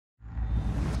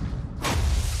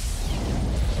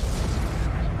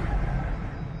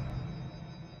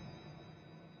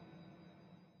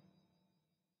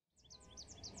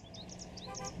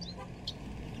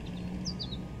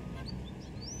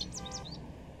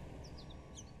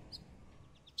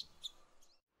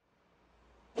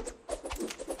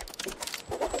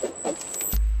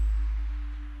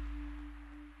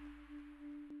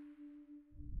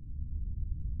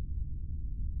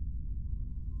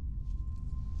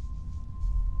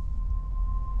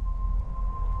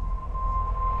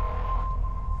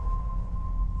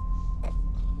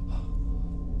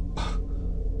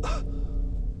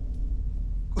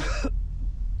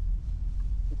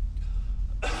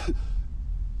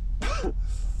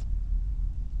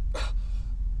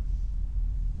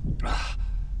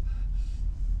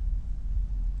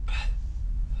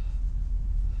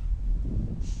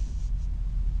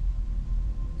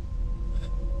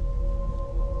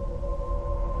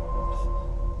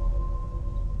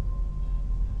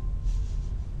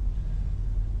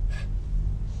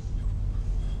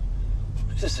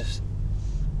this is?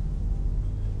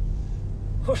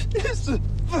 What is this?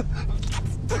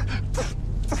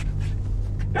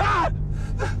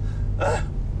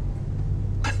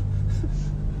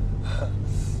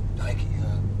 Nike,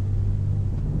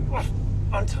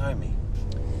 untie me.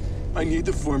 I need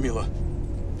the formula.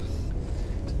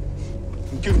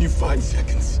 I'm giving you 5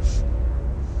 seconds.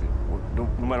 No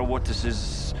matter what this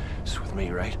is, it's with me,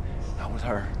 right? Not with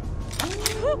her.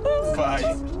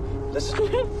 5. Listen.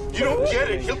 You don't get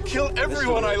it. He'll kill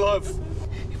everyone I love.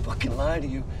 He fucking lied to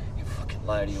you. He fucking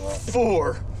lied to you all.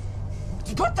 4.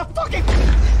 What the fucking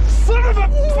son of a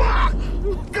fuck!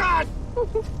 God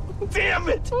damn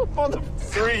it! Mother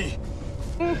 3.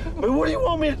 But what do you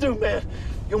want me to do, man?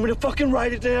 You want me to fucking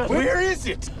write it down? Where is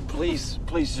it? Please,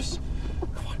 just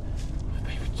come on,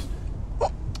 baby.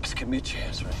 Just give me a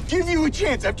chance, right? Give you a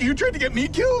chance after you tried to get me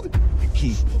killed?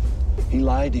 He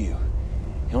lied to you.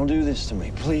 You don't do this to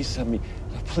me. Please,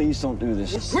 please don't do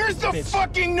this. Where's the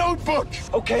fucking notebook?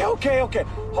 Okay.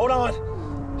 Hold on.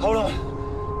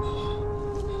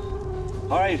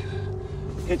 All right.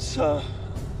 It's 5,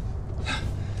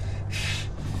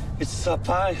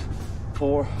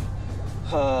 4,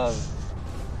 What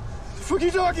the fuck are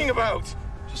you talking about?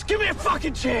 Just give me a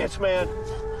fucking chance, man.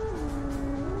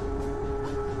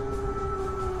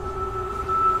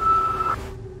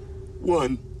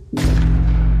 One.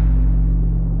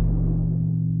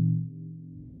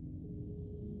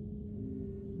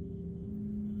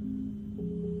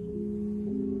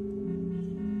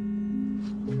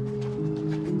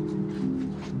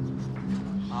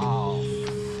 Oh,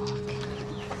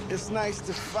 fuck. It's nice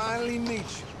to finally meet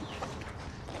you.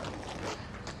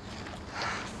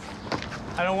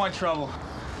 I don't want trouble.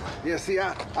 Yeah, see,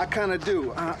 I kind of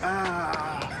do. Is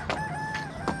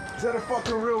that a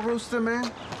fucking real rooster,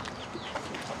 man?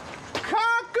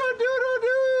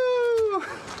 Cock-a-doodle-doo!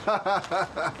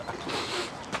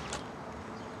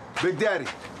 Big Daddy,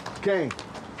 Kane.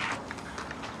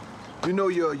 You know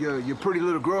your pretty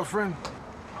little girlfriend?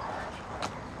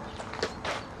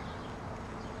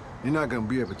 You're not gonna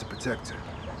be able to protect her.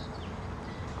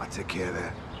 I'll take care of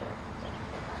that.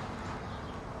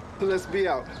 Let's be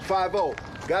out. 5-0.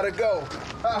 Gotta go.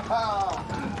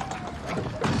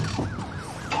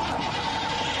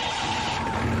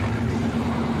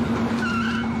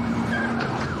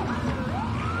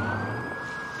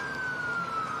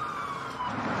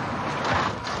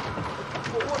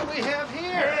 What do we have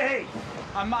here? Hey!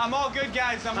 I'm all good,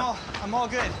 guys. I'm all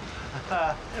good.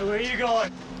 Where are you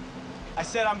going? I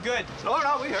said I'm good. No,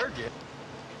 we heard you.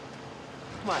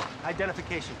 Come on,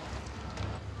 identification.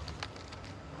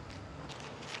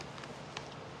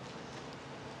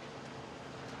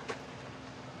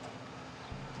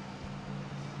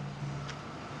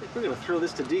 I think we're gonna throw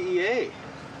this to DEA.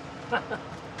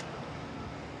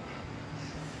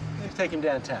 Let's take him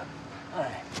downtown. All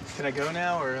right. Can I go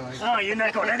now, or like? Oh, you're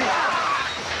not going anywhere.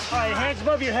 All right, hands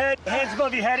above your head. Hands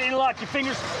above your head. Interlock your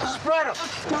fingers. Spread them.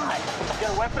 God. You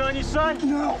got a weapon on you, son?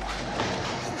 No.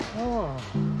 Oh.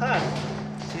 Huh.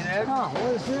 See that? Oh,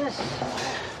 what is this?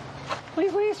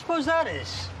 What do you suppose that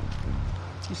is?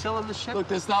 You selling this shit? Look,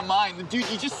 that's not mine. Dude,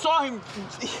 you just saw him.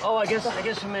 Oh, I guess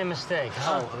we made a mistake.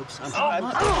 Huh? Oh, oops.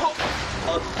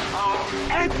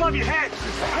 Hands above your head.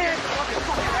 Hands above your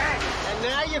fucking head. And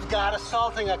now you've got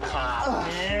assaulting a cop.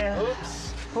 Yeah.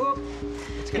 Oops. Oop.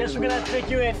 Guess we're gonna have to take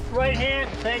you in. Right hand,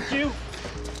 thank you.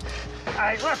 All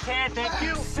right, left hand, thank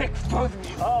you. Sick, both of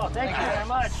you. Oh, thank you very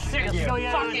much. Let's go,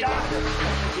 yeah. Fuck it. You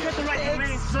got the right to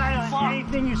remain silent.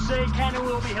 Anything you say can and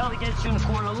will be held against you in a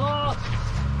court of law.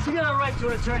 You got a right to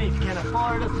an attorney if you can't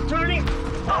afford an attorney.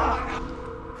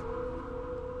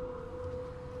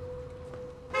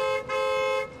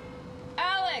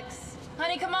 Alex!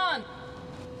 Honey, come on!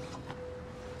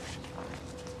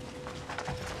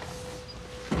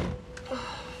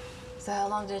 So how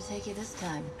long did it take you this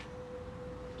time?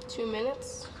 2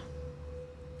 minutes.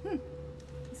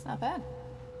 It's not bad.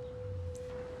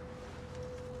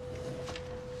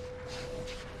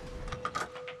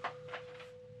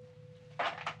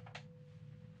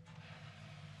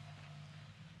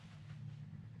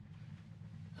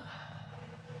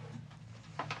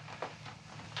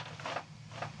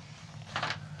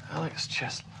 Alex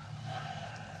Chesler.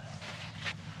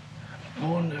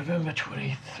 Born November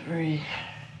 23,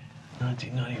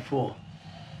 1994.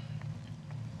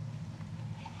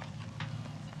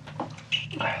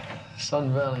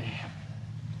 Sun Valley.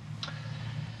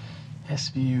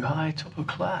 SVU High, top of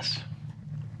class.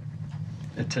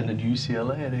 Attended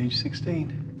UCLA at age 16.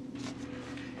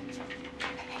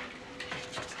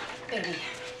 Baby,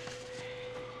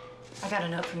 I got a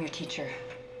note from your teacher.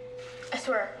 I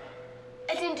swear,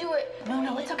 I didn't do it.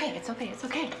 No, it's okay. It's okay.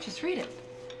 Just read it.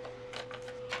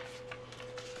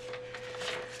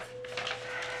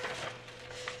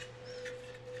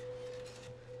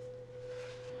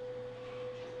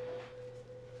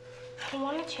 I don't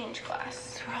want to change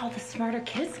class. That's where all the smarter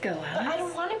kids go, Alice. But I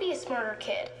don't want to be a smarter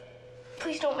kid.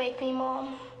 Please don't make me,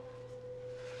 Mom.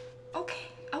 Okay,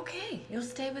 okay. You'll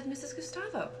stay with Mrs.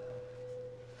 Gustavo.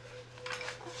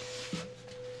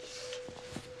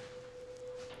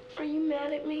 Are you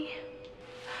mad at me?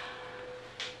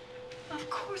 Of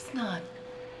course not.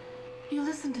 You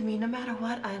listen to me. No matter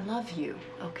what, I love you,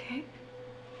 okay?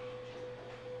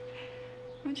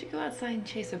 Why don't you go outside and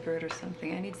chase a bird or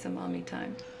something? I need some mommy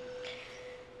time.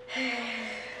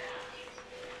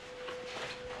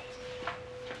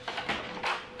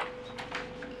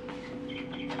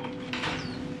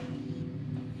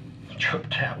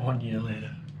 Jumped out 1 year later.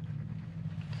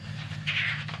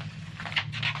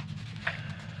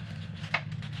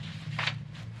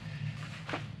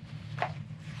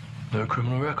 No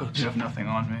criminal records? You have nothing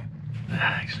on me.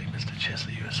 Actually, Mr.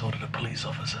 Chesley, you assaulted a police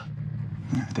officer.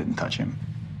 I didn't touch him.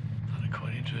 Not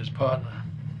according to his partner.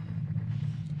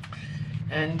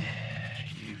 And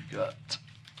you've got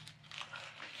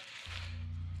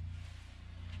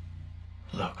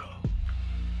Loco.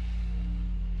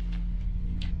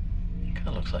 Kind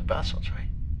of looks like bath salts, right?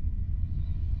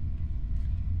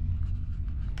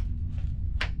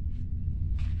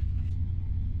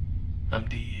 I'm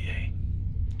DEA,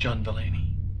 John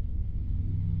Delaney.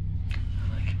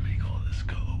 And I can make all this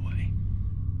go away.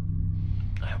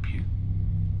 I help you.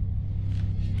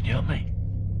 You help me.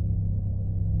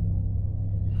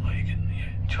 Or you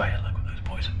can try your luck with those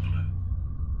boys in blue.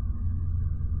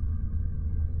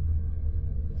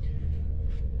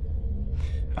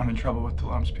 I'm in trouble with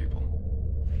Talam's people.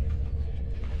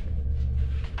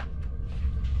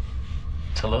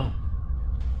 Talam?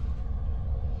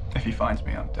 If he finds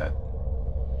me, I'm dead.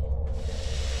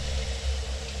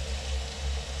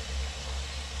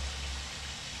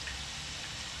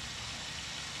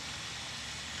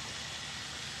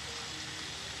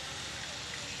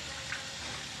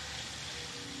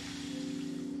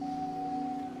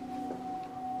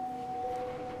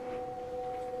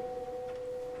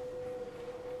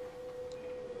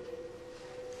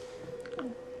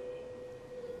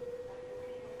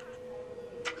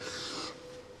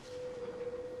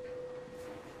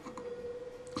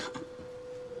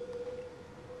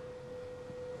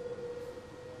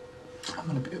 I'm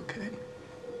gonna be okay.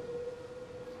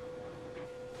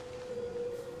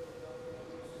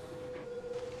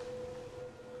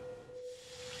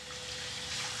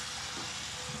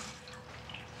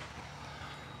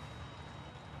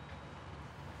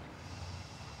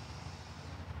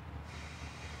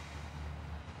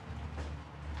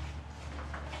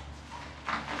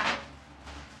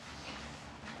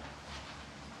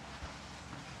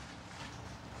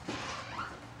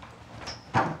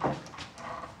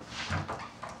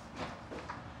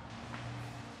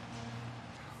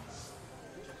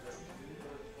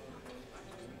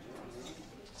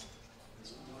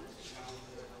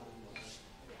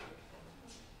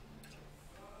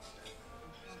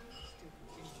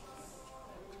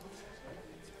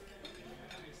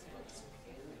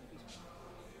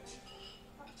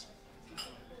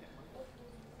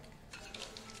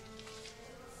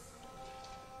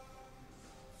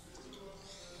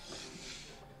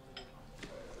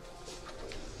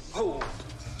 Oh,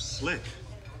 slick.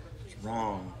 It's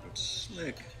wrong, but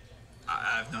slick.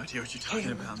 I have no idea what you're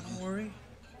talking about. Don't worry.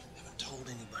 I haven't told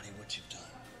anybody what you've done.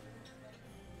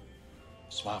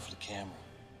 Smile for the camera.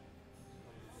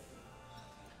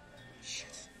 Shit.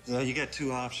 Yeah, you got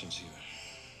two options here.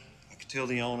 I could tell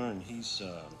the owner, and he's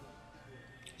a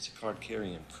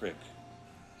card-carrying prick.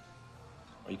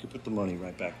 Or you could put the money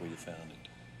right back where you found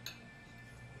it.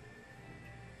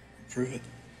 Prove it.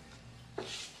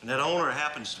 And that owner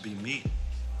happens to be me.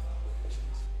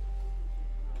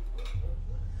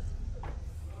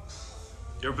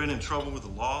 You ever been in trouble with the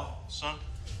law, son?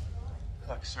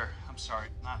 Look, sir, I'm sorry.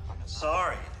 Not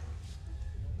Sorry.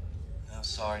 Now,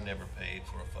 sorry never paid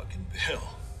for a fucking bill.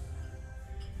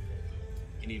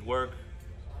 You need work?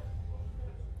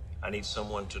 I need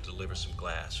someone to deliver some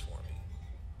glass for me.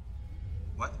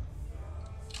 What?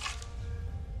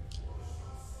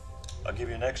 I'll give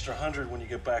you an extra 100 when you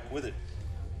get back with it.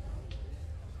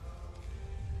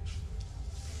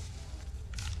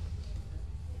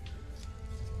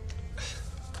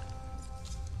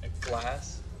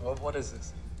 Glass? What is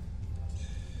this?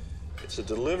 It's a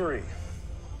delivery.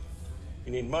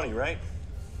 You need money, right?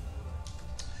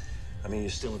 I mean, you're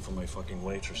stealing from my fucking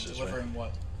waitresses, Delivering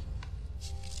right? what?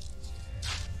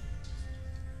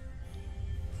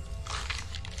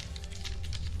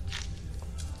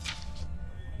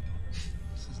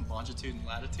 Longitude and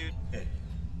latitude? Hey,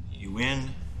 you in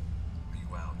or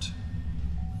you out?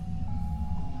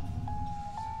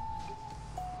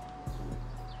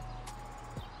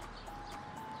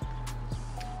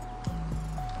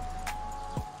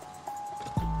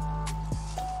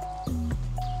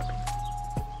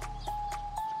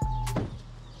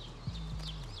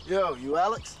 Yo, you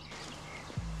Alex?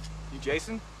 You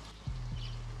Jason?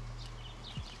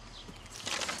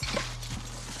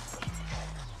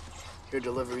 Here,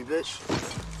 delivery, bitch.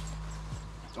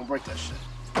 Don't break that shit.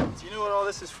 Do you know what all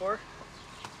this is for?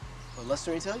 What,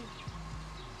 Lester ain't tell you?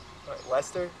 What,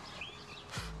 Lester?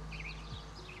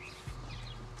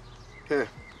 Here.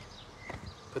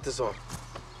 Put this on.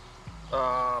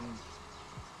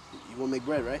 You wanna make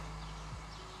bread, right?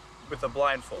 With a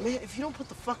blindfold. Man, if you don't put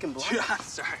the fucking Dude, blindfold... I'm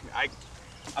sorry.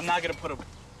 I'm not gonna put a...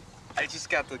 I just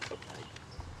got the...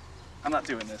 I'm not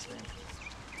doing this, man.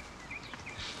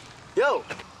 Yo!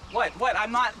 What?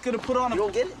 I'm not gonna put on a... You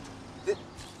don't get it?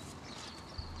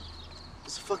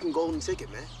 It's a fucking golden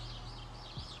ticket, man.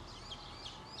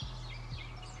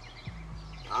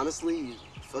 Honestly, you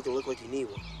fucking look like you need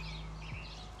one.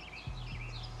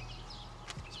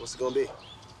 So what's it gonna be?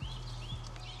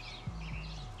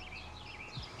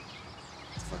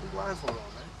 It's a fucking blindfold on,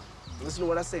 man. Listen to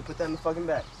what I say. Put that in the fucking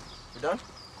bag. We're done?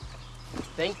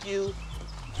 Thank you.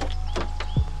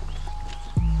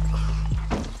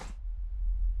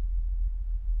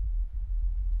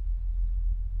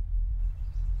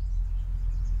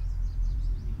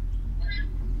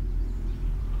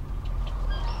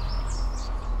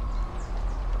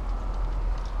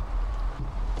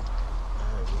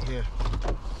 Here.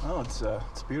 Oh,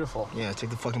 it's beautiful. Yeah, take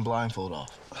the fucking blindfold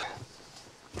off.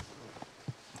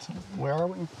 Where are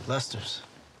we? Lester's.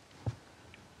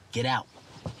 Get out.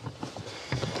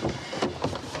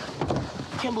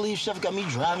 Can't believe Chef got me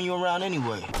driving you around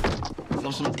anyway. Like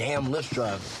I'm some damn Lyft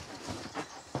driver.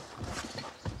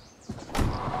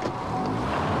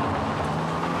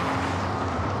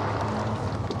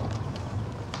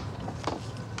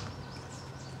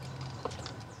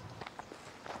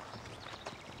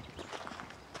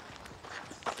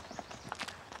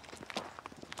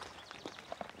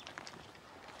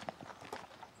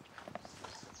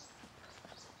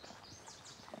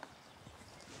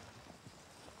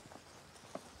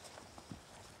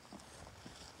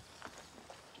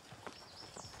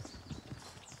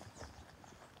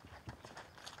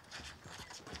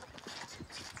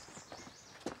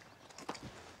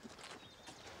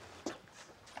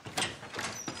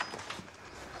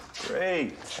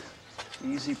 Great.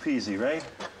 Easy peasy, right?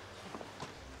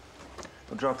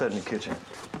 I'll drop that in the kitchen.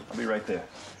 I'll be right there.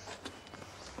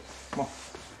 Come on.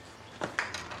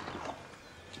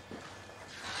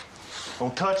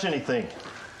 Don't touch anything.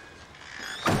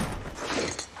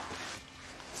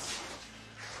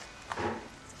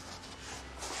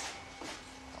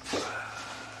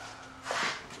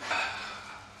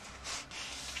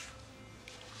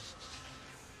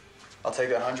 I'll take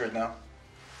that 100 now.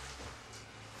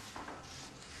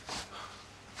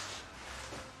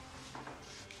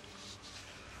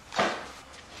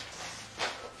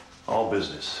 All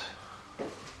business.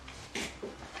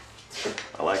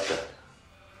 I like that.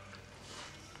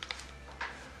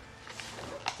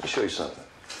 Let me show you something.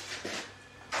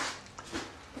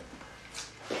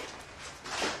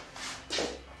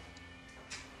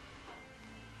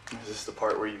 Is this the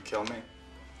part where you kill me?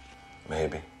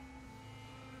 Maybe.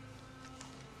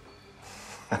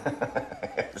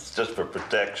 It's just for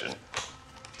protection.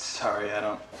 Sorry, I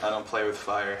don't play with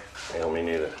fire. Hell, me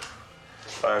neither.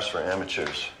 Fire's for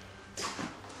amateurs.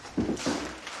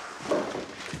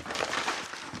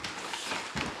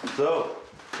 So,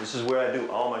 this is where I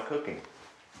do all my cooking.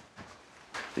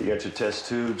 You got your test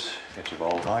tubes, got your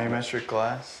Volumetric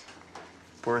glass,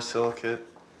 borosilicate,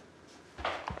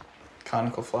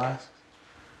 conical flask.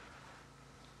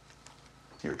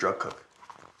 You're a drug cook.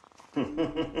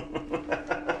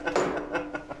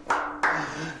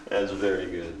 That's very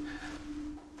good.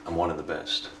 I'm one of the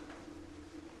best.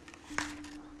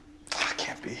 I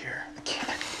can't be here. I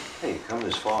can't. Hey, come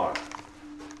this far.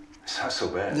 It's not so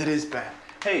bad. It is bad.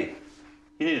 Hey,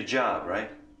 you need a job,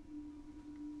 right?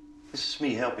 This is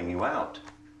me helping you out.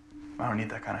 I don't need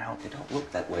that kind of help. They don't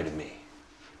look that way to me.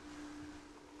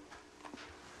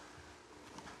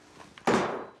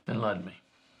 Enlighten me.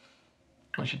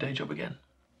 What's your day job again?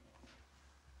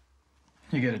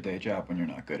 You get a day job when you're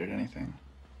not good at anything.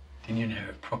 Didn't you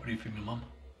inherit property from your mum?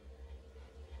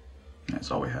 That's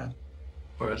all we had.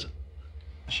 Where is it?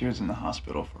 She was in the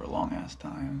hospital for a long-ass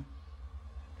time.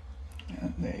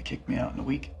 And they kicked me out in a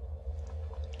week.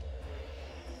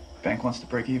 Bank wants to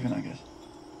break even, I guess.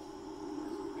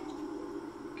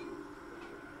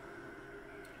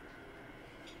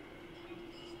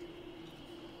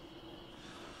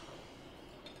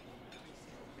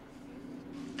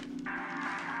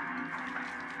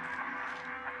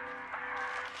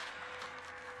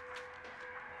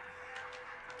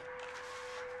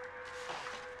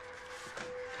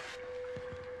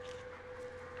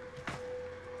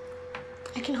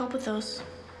 I can help with those.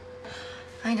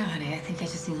 I know, honey. I think I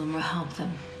just need a little more help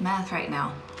than math right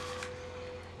now.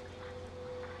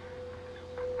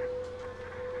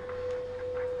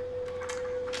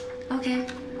 Okay.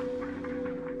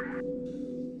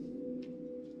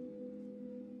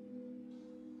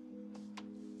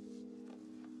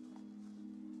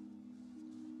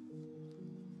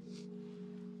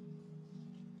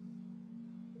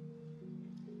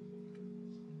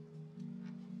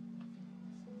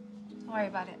 Don't worry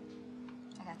about it.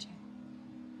 I got you.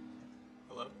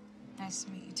 Hello? Nice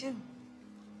to meet you, too.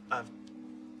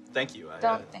 Thank you.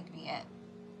 Don't thank me yet.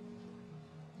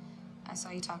 I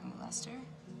saw you talking with Lester.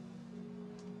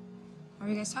 What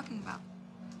were you guys talking about?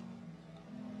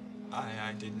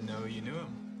 I didn't know you knew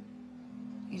him.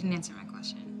 You didn't answer my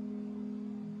question.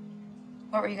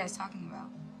 What were you guys talking about?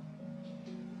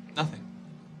 Nothing.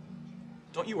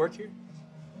 Don't you work here?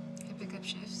 I pick up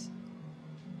shifts.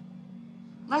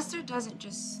 Lester doesn't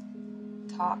just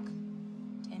talk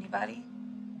to anybody.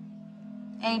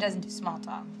 And he doesn't do small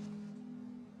talk.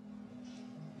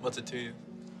 What's it to you?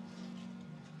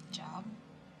 Job.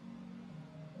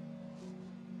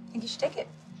 I think you should take it.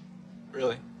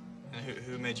 Really? And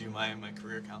who made you my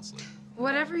career counselor?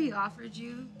 Whatever he offered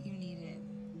you, you needed.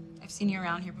 I've seen you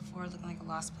around here before looking like a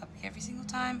lost puppy every single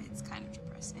time. It's kind of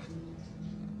depressing.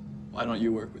 Why don't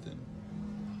you work with him?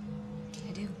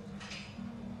 I do.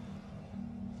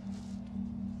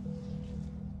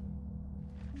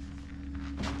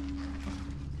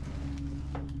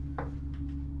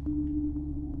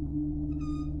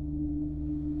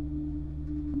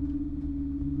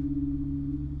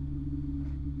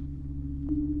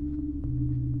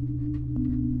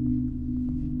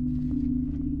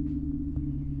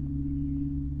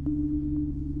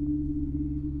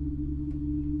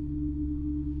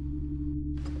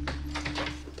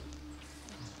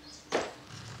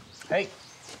 Hey.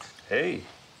 Hey.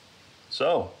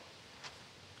 So,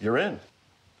 you're in.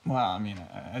 Well, I mean,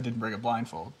 I didn't bring a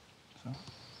blindfold,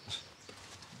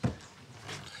 so.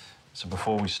 So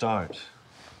before we start,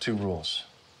 2 rules.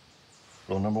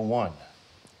 Rule number 1,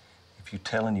 if you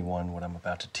tell anyone what I'm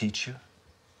about to teach you,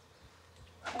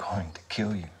 I'm going to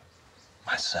kill you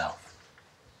myself.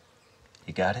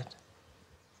 You got it?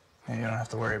 Hey, you don't have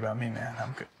to worry about me, man.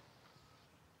 I'm good.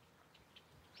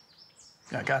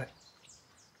 Yeah, I got it.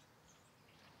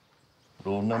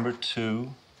 Rule number 2,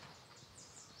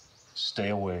 stay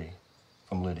away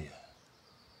from Lydia.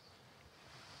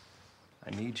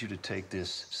 I need you to take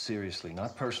this seriously,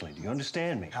 not personally. Do you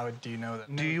understand me? How do you know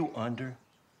that? Do you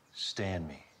understand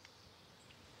me?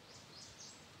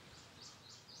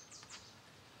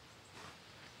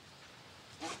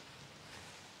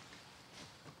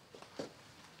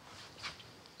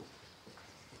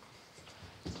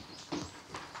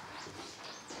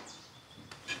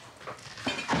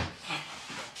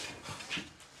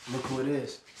 Look who it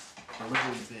is. A little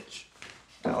bitch.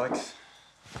 Alex.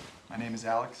 My name is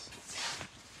Alex.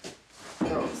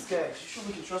 Yo, Skaggs, you sure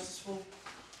we can trust this fool?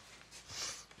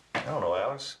 I don't know,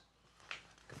 Alex.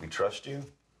 Can we trust you?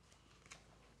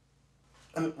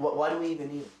 I mean, why do we even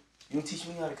need him? You can teach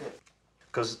me how to cook.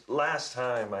 Because last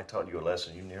time I taught you a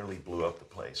lesson, you nearly blew up the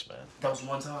place, man. That was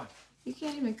one time. You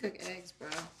can't even cook eggs, bro.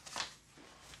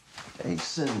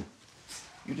 Jason,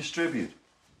 you distribute,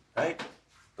 right?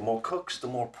 The more cooks, the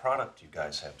more product you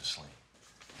guys have to sling.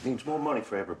 It means more money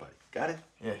for everybody. Got it?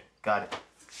 Yeah, got it.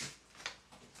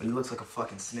 But he looks like a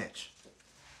fucking snitch.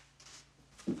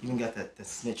 Even got that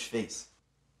snitch face.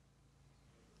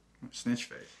 Snitch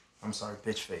face. I'm sorry,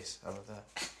 bitch face. How about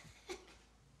that?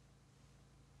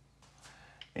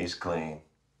 He's clean.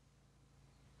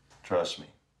 Trust me.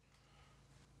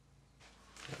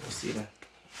 We'll see then.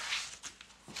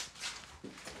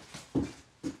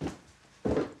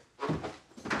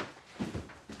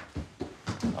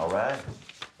 All right,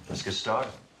 let's get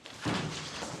started.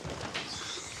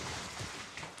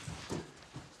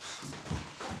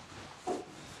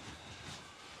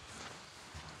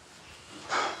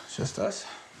 It's just us.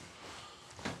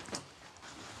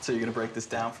 So you're gonna break this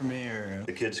down for me, or?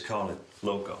 The kids call it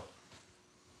Loco.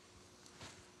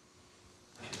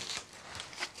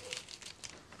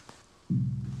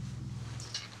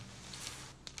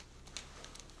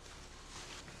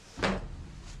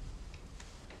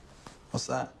 What's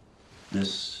that?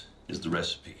 This is the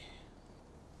recipe.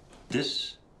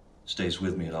 This stays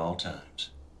with me at all times.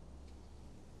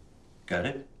 Got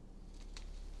it?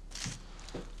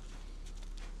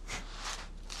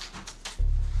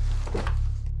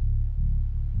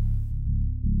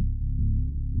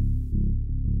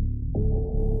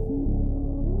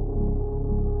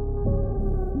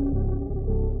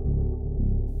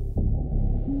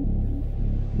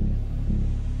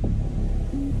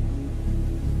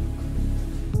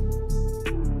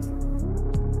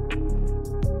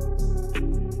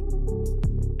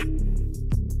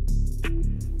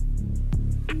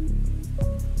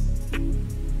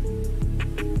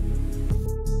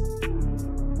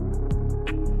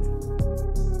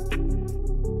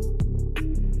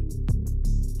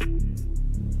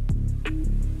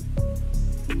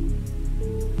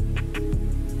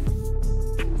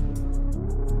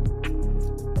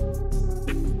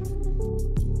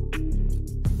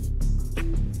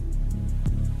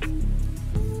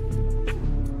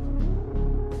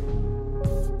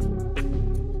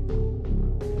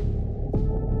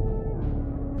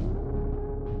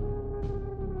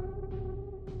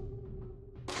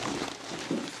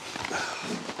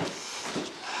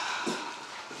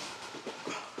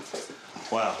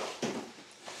 Wow.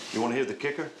 You want to hear the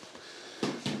kicker?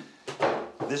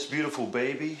 This beautiful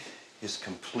baby is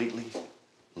completely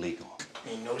legal.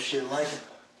 Ain't no shit like it.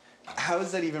 How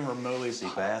is that even remotely See,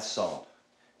 bath salt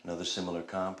and other similar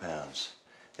compounds,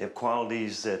 they have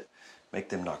qualities that make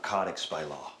them narcotics by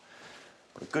law.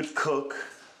 But a good cook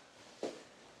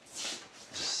is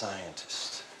a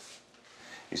scientist.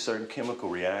 These certain chemical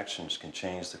reactions can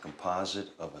change the composite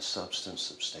of a substance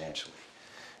substantially,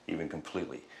 even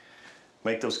completely.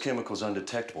 Make those chemicals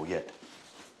undetectable, yet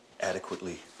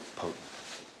adequately potent.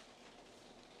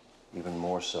 Even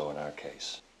more so in our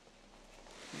case.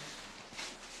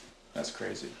 That's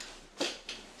crazy.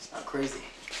 It's not crazy.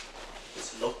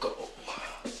 It's loco.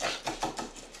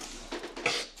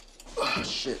 Oh,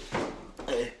 shit.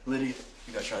 Hey, Lydia,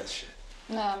 you gotta try this shit.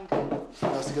 No, I'm good.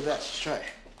 That's a good batch. Just try it.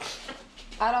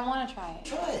 I don't want to try it.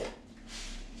 Try it.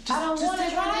 I don't want to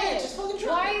take try it. Just fucking try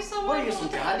Why it. are you so What are worried you, some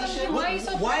about daddy the shit? Why are you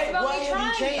so pressed about me Why trying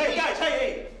have you changed? Hey, guys,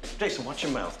 hey! Jason, watch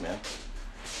your mouth, man.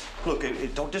 Look,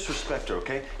 don't disrespect her,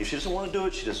 okay? If she doesn't want to do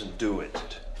it, she doesn't do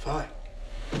it. Fine.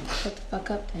 Shut the fuck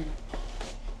up then.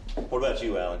 What about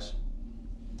you, Alex?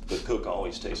 The cook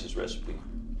always tastes his recipe.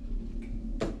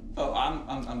 Oh,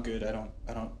 I'm good. I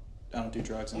don't do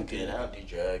drugs. I'm good. I don't do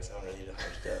drugs. I don't really do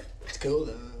hard stuff. It's cool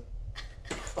though.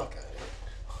 Fuck out of here.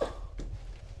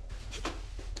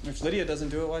 If Lydia doesn't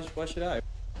do it, why should I?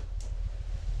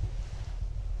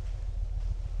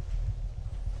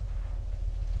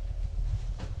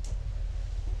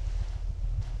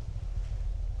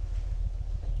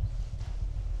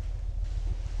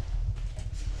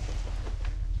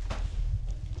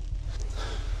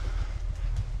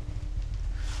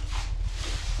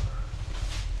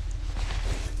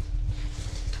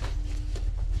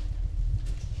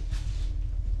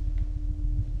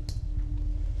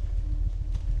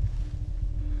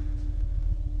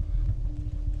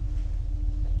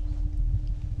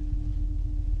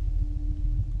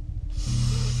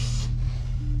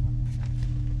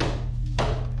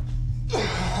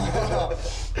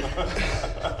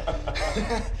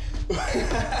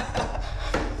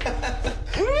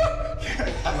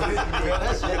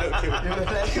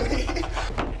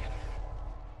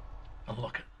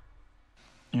 Unlock it.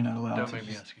 You're not allowed Don't to. make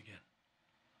me ask again.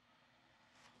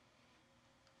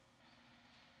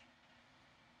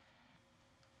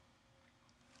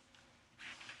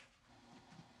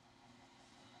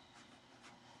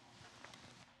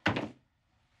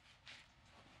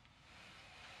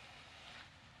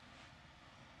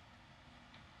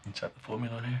 You type the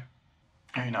formula in here?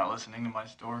 Are you not listening to my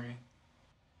story?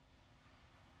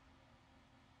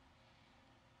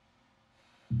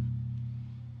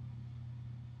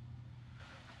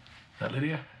 That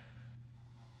Lydia?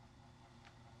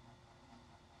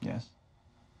 Yes.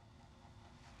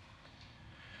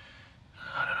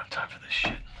 I don't have time for this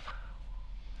shit.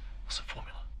 What's the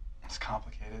formula? It's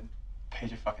complicated.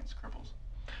 Page of fucking scribbles.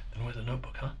 Then where's the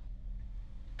notebook, huh?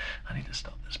 I need to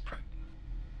stop this prick.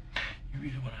 You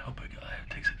really want to help a guy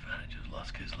who takes advantage of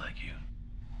lost kids like you?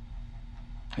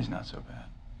 He's not so bad.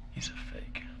 He's a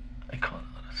fake, a con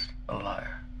artist, a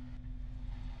liar.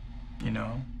 You know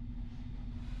him?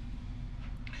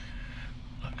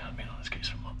 Look, I've been on this case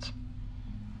for months.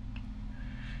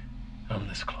 I'm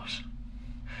this close.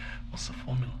 What's the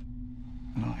formula?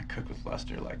 Well, I cooked with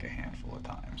Lester like a handful of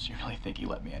times. You really think he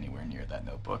let me anywhere near that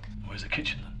notebook? Where's the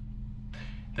kitchen then?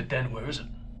 The den, where is it?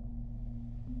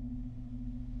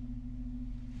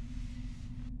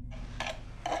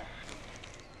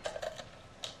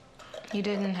 You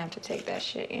didn't have to take that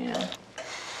shit, you know.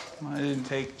 I didn't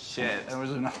take shit. There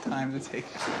was enough time to take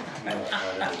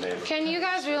it. Can you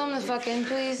guys reel him the fuck in,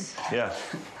 please? Yeah.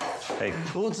 Hey.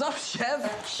 What's up,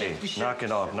 Chef? Hey, knock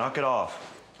it off. Knock it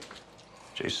off.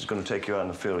 Jason's gonna take you out in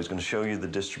the field. He's gonna show you the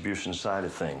distribution side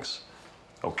of things.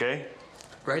 Okay?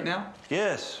 Right now?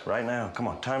 Yes, right now. Come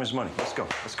on, time is money. Let's go.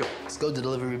 Let's go. Let's go,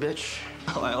 delivery bitch.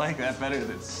 Oh, I like that better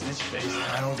than snitch face.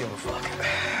 I don't give a fuck.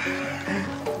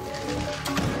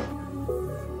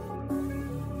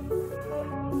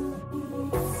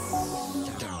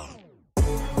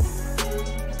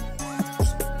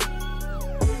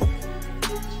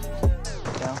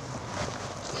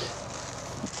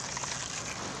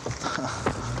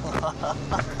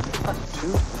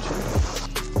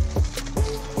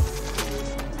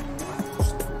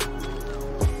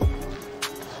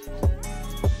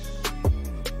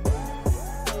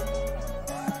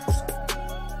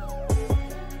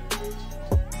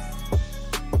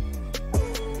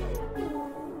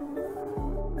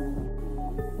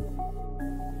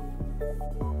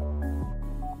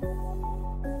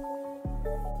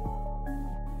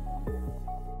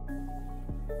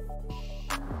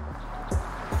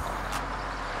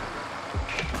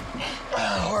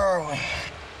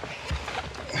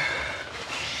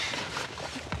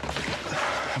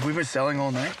 We've been selling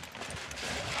all night.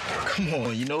 Come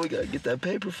on, you know we gotta get that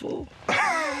paper full.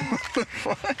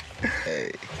 What?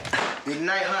 Hey. Big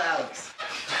night, huh, Alex?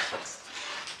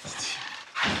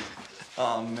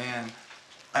 Oh, man.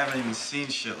 I haven't even seen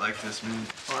shit like this, man.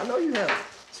 Oh, I know you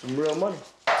have. Some real money.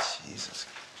 Jesus.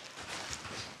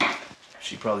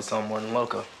 She probably saw more than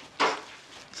Loco.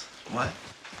 What?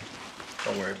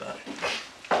 Don't worry about it.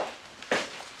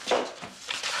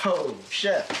 Oh,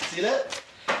 Chef, see that?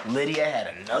 Lydia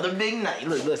had another big night.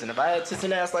 Look, listen, if I had tits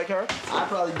and ass like her, I'd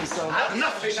probably be selling.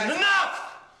 Enough, Jason,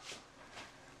 enough!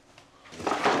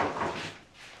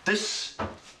 This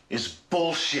is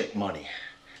bullshit money.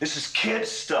 This is kid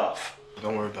stuff.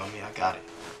 Don't worry about me, I got it.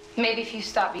 Maybe if you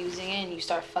stop using it and you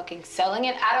start fucking selling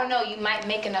it, I don't know, you might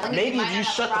make enough. Maybe if you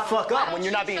shut the fuck up when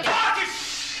you're not being.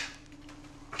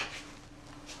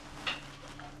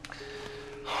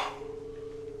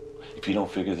 If you don't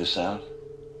figure this out,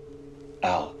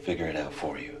 I'll figure it out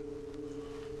for you.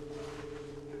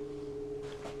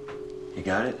 You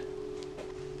got it?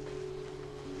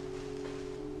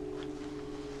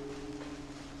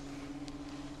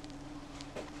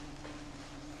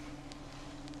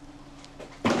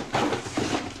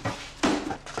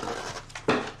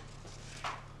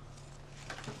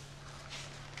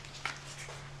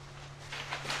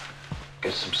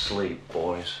 Get some sleep,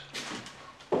 boys.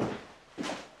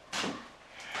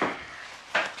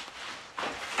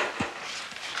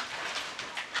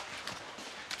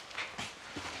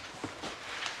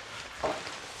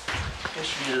 Guess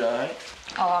you did all right.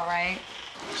 Oh, all right.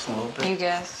 Just a little bit. You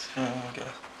guess. Yeah, okay.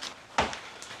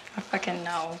 I fucking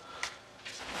know.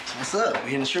 What's up?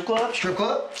 We in the strip club? Strip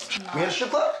club? No. We in the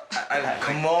strip club?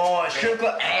 Come on, strip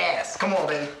club ass. Come on,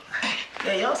 baby.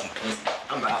 Yeah, y'all some pussy.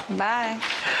 I'm out. Bye.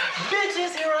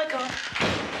 Bitches, here I come.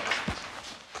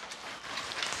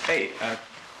 Hey,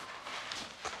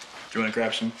 do you want to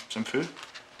grab some food?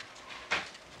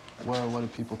 What do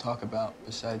people talk about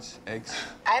besides eggs?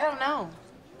 I don't know.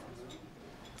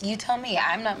 You tell me.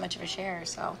 I'm not much of a sharer,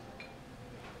 so.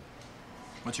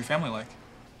 What's your family like?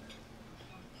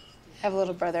 I have a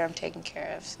little brother I'm taking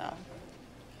care of, so.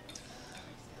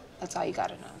 That's all you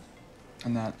gotta know.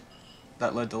 And that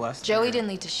led to last Joey year. didn't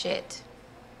lead to shit.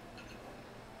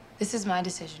 This is my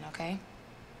decision, okay?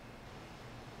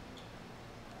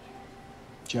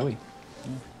 Joey.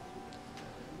 Yeah.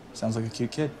 Sounds like a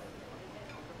cute kid.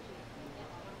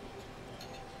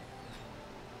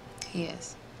 He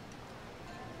is.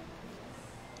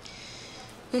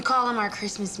 We call him our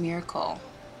Christmas miracle.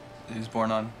 He was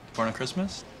born on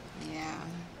Christmas? Yeah.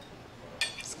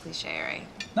 It's cliche, right?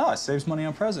 No, it saves money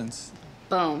on presents.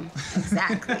 Boom.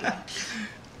 Exactly.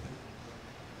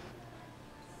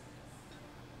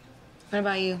 What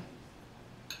about you?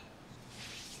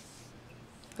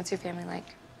 What's your family like?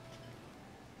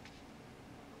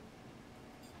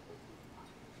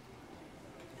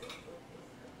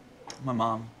 My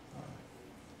mom,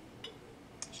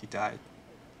 she died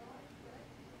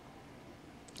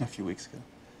a few weeks ago.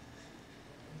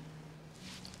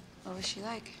 What was she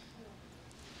like?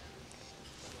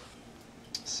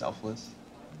 Selfless.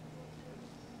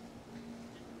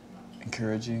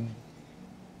 Encouraging.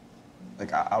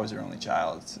 Like, I was her only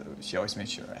child, so she always made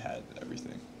sure I had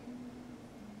everything.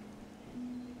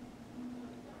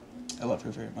 I love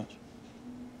her very much.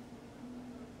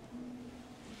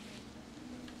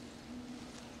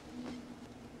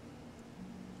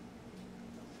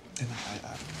 And I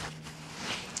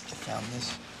found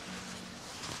this.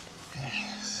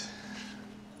 Yes.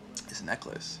 This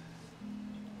necklace.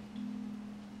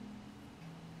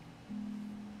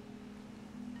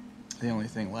 The only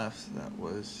thing left that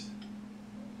was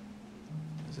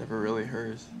ever really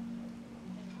hers.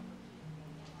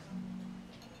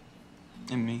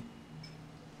 And me.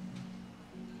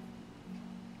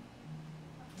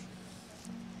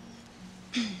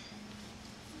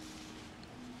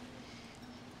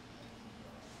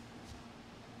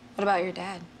 What about your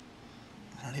dad?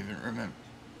 I don't even remember.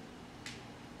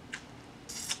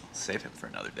 I'll save him for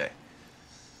another day.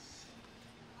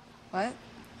 What?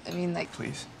 I mean, like...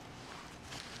 Please.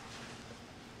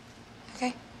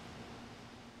 Okay.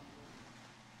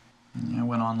 Yeah, it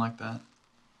went on like that.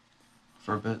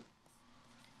 For a bit.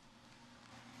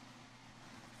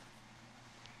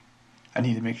 I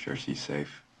need to make sure she's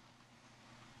safe.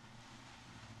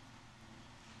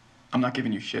 I'm not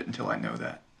giving you shit until I know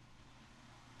that.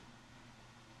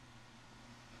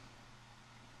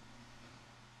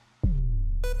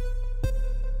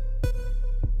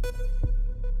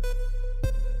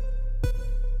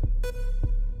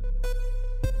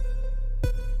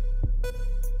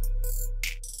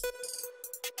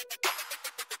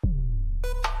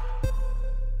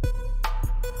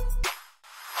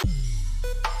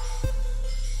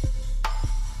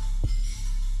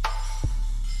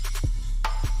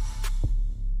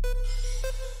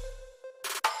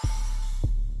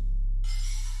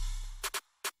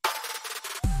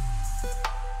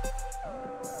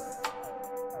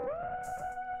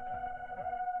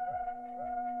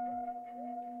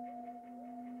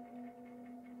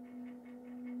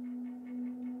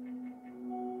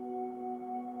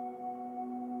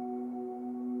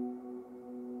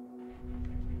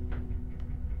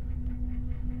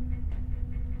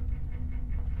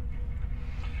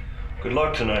 Good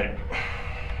luck tonight.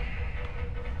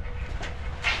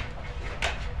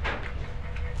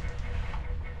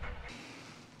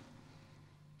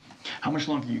 How much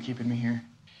longer are you keeping me here?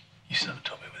 You still haven't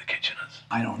told me where the kitchen is.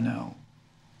 I don't know.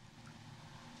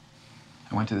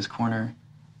 I went to this corner.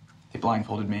 They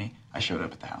blindfolded me. I showed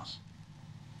up at the house.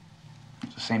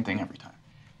 It's the same thing every time.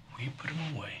 Will you put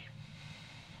him away?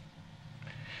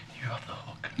 You're off the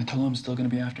hook. I told them I'm still gonna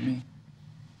be after me.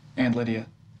 And Lydia.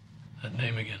 That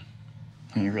name again.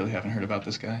 You really haven't heard about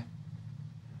this guy?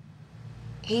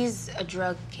 He's a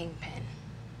drug kingpin.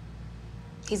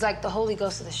 He's like the Holy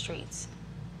Ghost of the streets.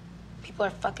 People are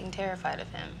fucking terrified of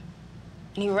him.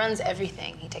 And he runs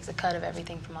everything. He takes a cut of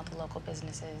everything from all the local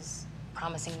businesses,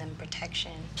 promising them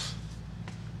protection.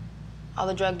 All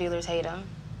the drug dealers hate him.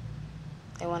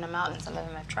 They want him out, and some of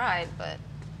them have tried, but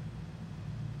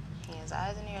he has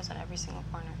eyes and ears on every single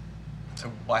corner.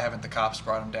 So why haven't the cops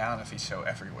brought him down if he's so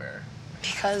everywhere?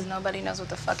 Because nobody knows what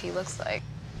the fuck he looks like.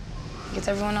 He gets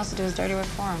everyone else to do his dirty work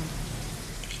for him.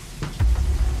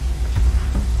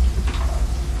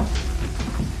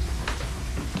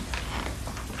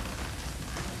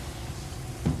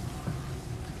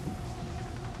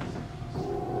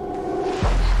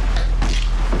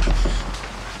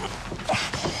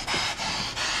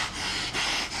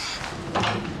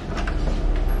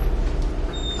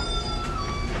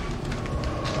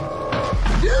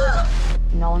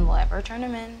 No one will ever turn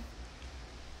him in.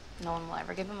 No one will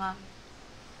ever give him up.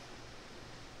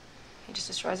 He just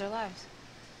destroys their lives.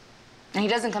 And he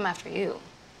doesn't come after you.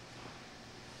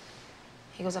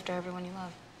 He goes after everyone you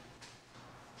love.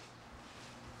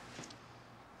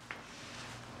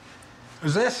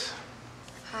 Who's this?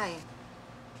 Hi.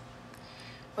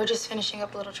 We're just finishing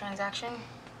up a little transaction.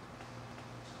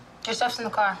 Your stuff's in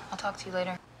the car. I'll talk to you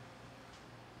later.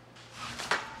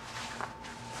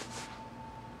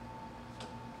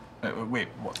 Wait,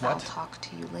 what? I'll talk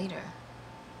to you later.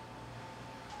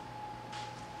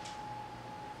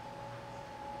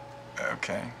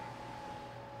 Okay.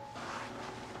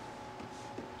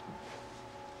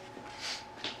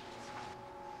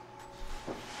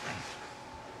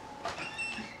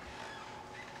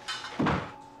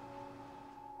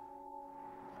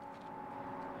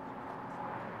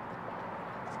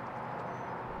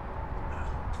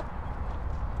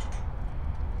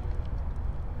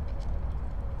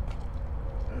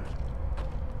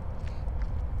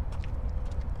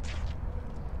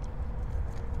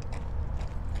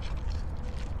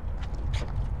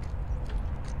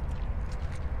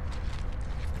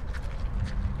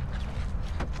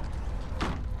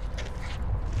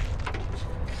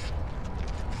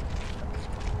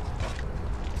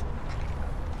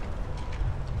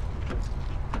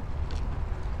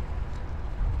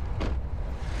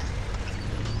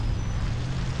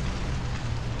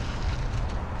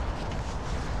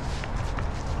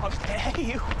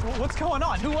 Hey, what's going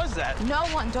on? Who was that? No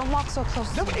one. Don't walk so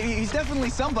close No, to me. he's definitely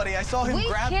somebody. I saw him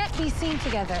grab... We can't be seen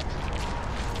together.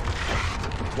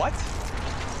 What?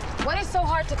 What is so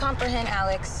hard to comprehend,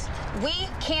 Alex? We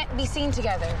can't be seen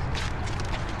together.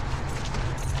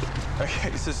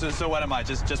 Okay, so what am I?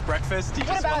 Just breakfast? You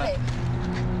What just about wanna...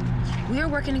 it? We are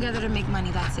working together to make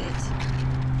money, that's it.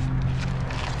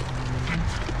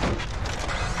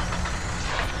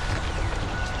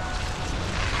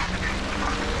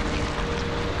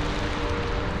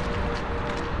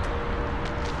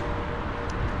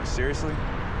 Seriously?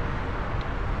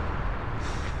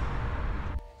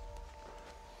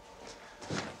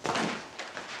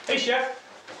 Hey, Chef.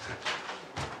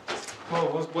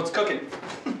 Well, what's cooking?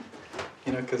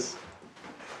 You know, because...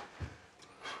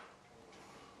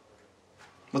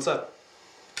 What's up?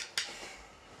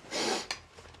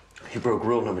 He broke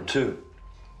rule number 2.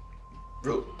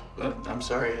 Rule? I'm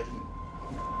sorry, I didn't...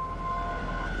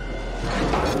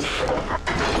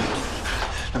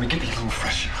 Let me get you a little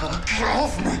fresher, huh? Get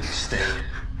off me! Stay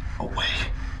away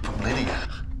from Lydia.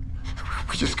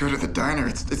 We just go to the diner.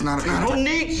 It's not about... I don't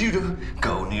need you to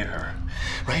go near her,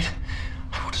 right?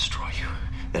 I will destroy you.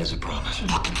 That is a promise.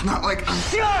 Look, it's not like I'm...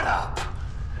 Shut up!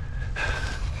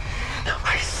 Now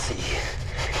I see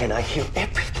and I hear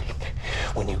everything.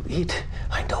 When you eat,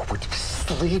 I know. When you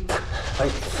sleep, I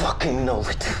fucking know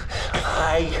it.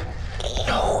 I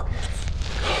know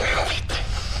everything.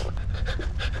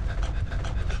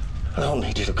 I don't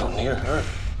need you to go near her.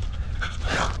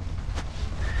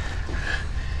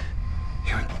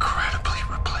 You're incredibly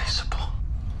replaceable.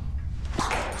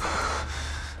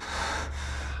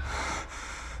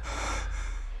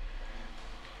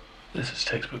 This is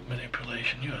textbook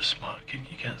manipulation. You're a smart kid.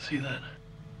 You can't see that.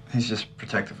 He's just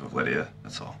protective of Lydia,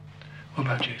 that's all. What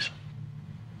about Jason?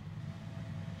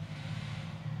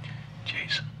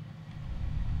 Jason.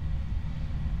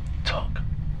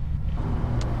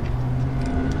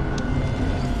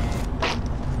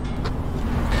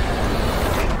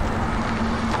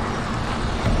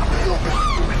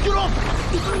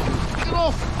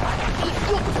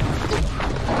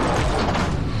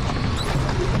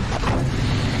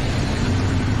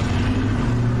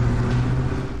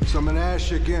 So I'm gonna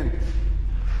ask you again.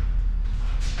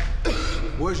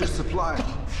 Where's your supply?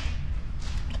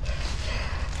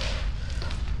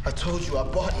 I told you I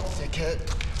bought it, dickhead.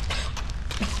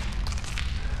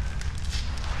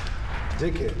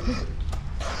 Dickhead.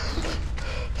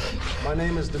 My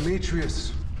name is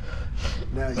Demetrius.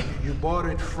 Now, you bought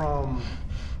it from...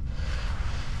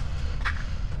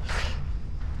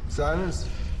 Silence?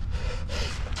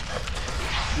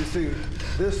 You see,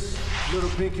 this little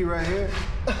pinky right here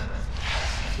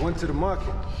went to the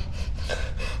market.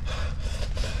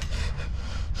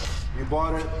 You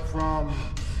bought it from...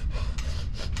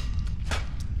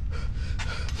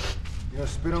 You're gonna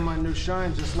spit on my new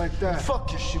shine just like that.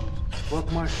 Fuck your shoes.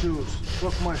 Fuck my shoes.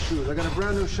 Fuck my shoes. I got a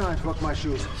brand new shine. Fuck my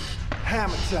shoes.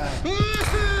 Hammer time.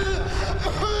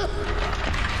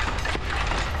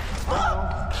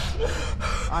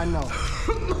 I know.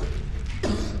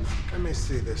 Let me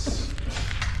see this.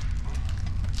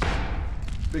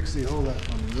 Big C, hold that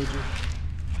for me, would you?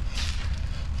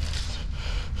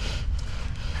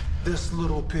 This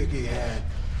little piggy had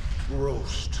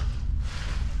roast,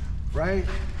 right?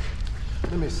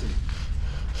 Let me see.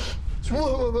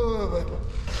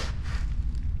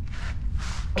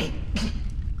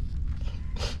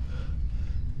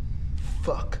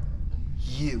 Fuck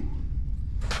you.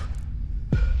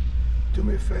 Do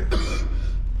me a favor.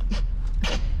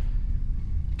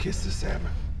 Kiss this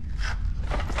hammer.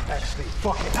 Actually,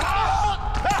 fuck it.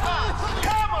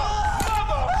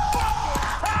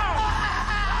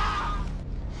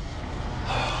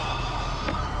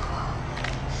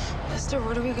 Lester,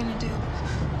 what are we gonna do?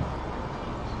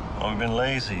 Well, we've been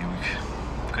lazy.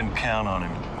 We couldn't count on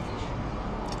him.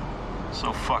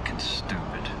 So fucking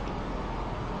stupid.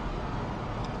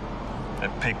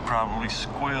 That pig probably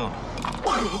squealed.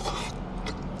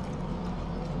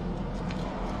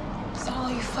 Is that all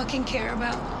you fucking care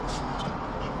about?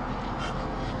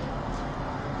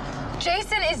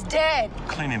 Jason is dead.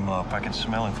 Clean him up. I can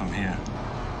smell him from here.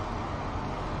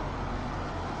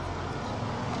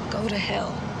 Go to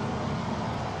hell.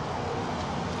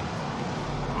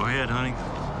 Go ahead, honey.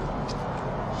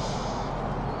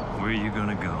 Where are you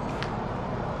gonna go?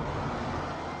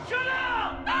 Shut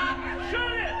up!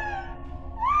 Shut it!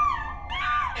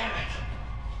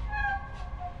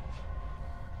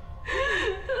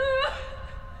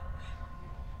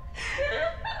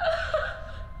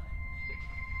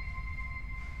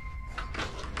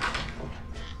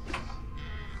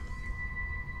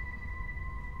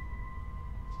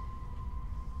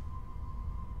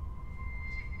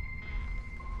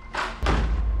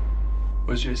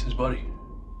 Where's Jason's body?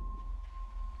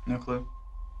 No clue.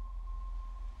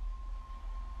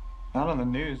 Not on the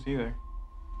news either.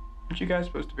 Aren't you guys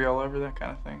supposed to be all over that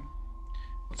kind of thing?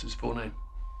 What's his full name?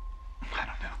 I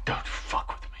don't know. Don't fuck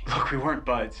with me. Look, we weren't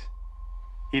buds.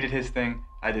 He did his thing,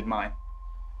 I did mine.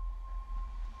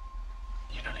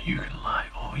 You know, you can lie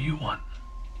all you want.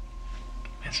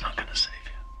 It's not gonna save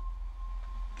you.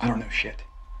 I don't know shit.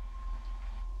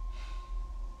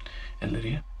 And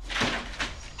Lydia?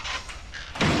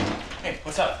 Hey,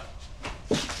 what's up?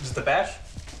 Is it the badge?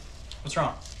 What's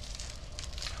wrong?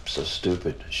 I'm so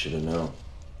stupid. I should have known.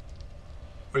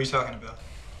 What are you talking about?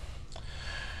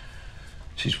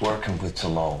 She's working with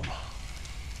Talone.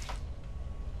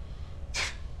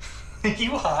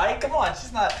 You high? Come on,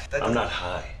 she's not... I'm not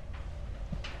high.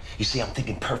 You see, I'm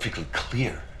thinking perfectly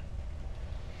clear.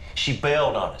 She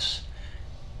bailed on us.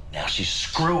 Now she's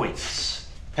screwing us.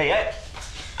 Hey,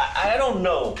 I don't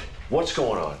know what's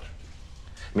going on.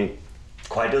 I mean,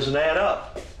 quite doesn't add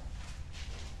up.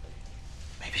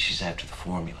 Maybe she's after the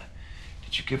formula.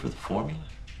 Did you give her the formula?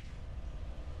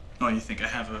 Oh, you think I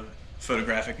have a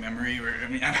photographic memory? Or, I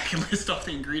mean, I can list off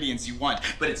the ingredients you want,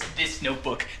 but it's this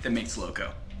notebook that makes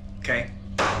Loco. Okay?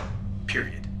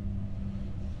 Period.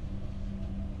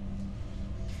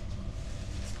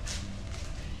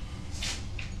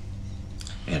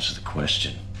 Answer the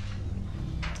question.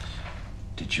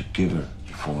 Did you give her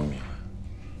the formula?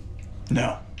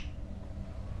 No.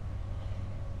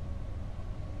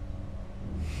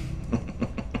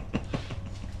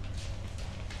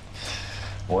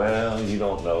 Well, you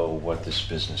don't know what this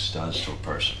business does to a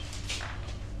person.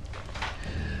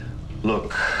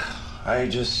 Look, I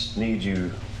just need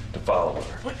you to follow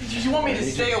her. What? You want me to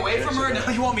stay away from her? Now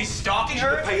you want me stalking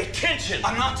her? Pay attention!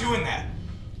 I'm not doing that.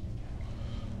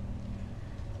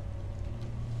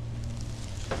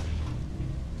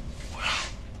 Well,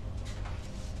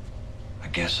 I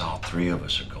guess all three of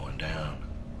us are going down.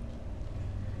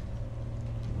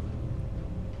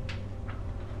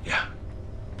 Yeah.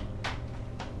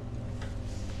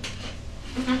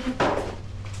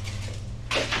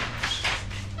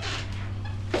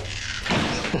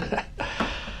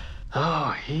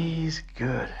 Oh, he's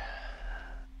good.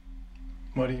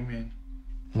 What do you mean?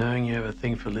 Knowing you have a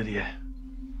thing for Lydia.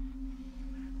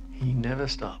 He never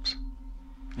stops.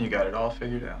 You got it all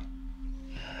figured out.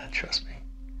 Trust me.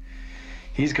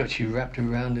 He's got you wrapped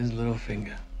around his little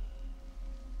finger.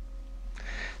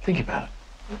 Think about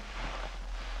it.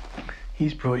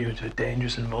 He's brought you into a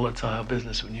dangerous and volatile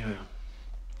business when you were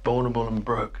vulnerable and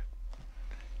broke.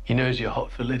 He knows you're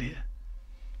hot for Lydia.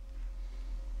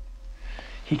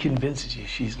 He convinces you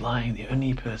she's lying, the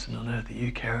only person on earth that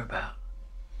you care about.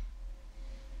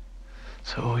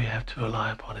 So all you have to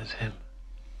rely upon is him.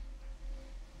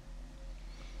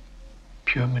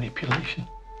 Pure manipulation.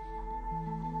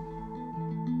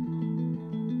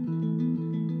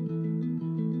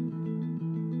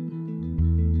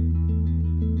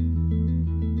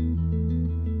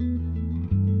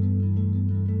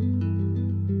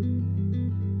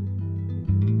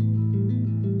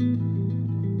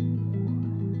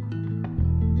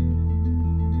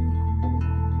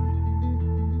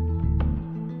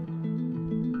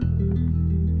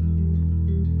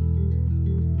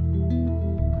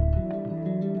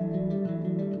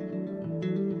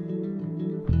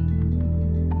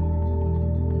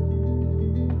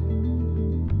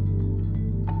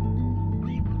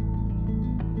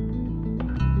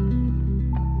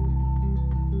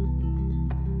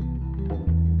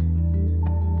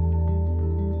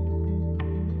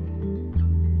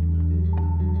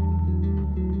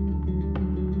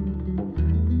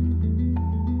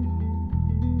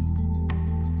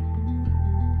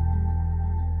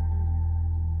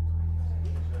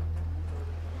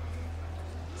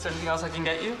 Is there anything else I can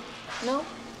get you? No,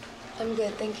 I'm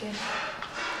good, thank you.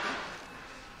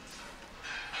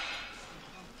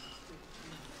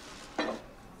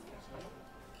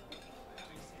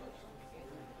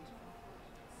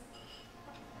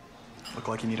 Look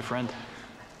like you need a friend.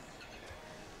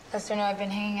 Lester know I've been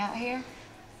hanging out here?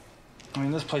 I mean,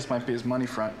 this place might be his money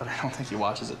front, but I don't think he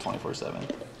watches it 24/7.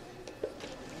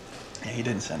 Yeah, he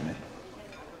didn't send me.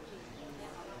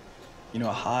 You know,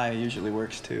 a high usually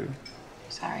works too.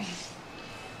 Sorry.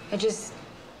 I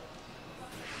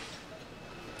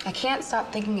can't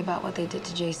stop thinking about what they did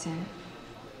to Jason.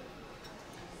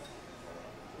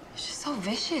 It's just so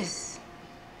vicious.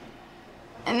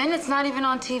 And then it's not even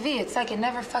on TV. It's like it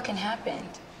never fucking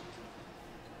happened.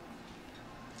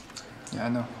 Yeah, I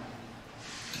know.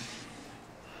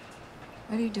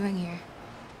 What are you doing here?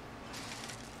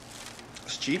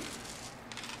 It's cheap.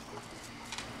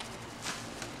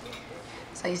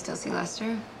 So you still see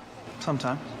Lester?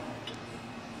 Sometimes.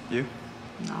 You?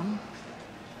 No.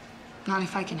 Not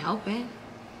if I can help it.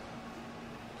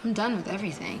 I'm done with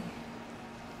everything.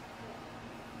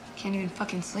 Can't even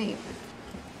fucking sleep.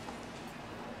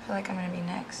 I feel like I'm gonna be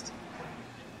next.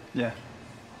 Yeah.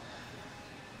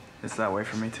 It's that way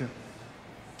for me too.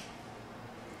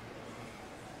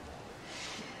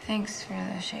 Thanks for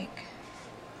the shake.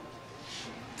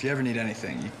 If you ever need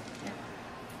anything, you...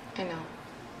 I know.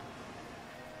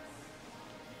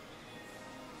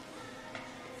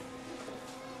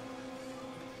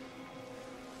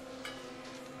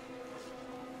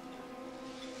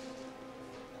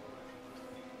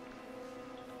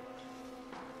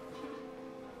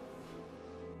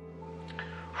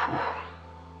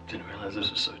 Didn't realize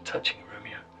this was so touching,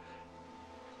 Romeo.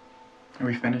 Are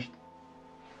we finished?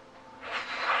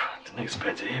 Didn't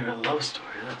expect to hear a love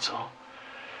story, that's all.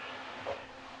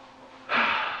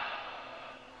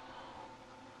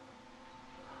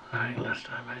 All right,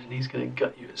 Lester, I imagine he's gonna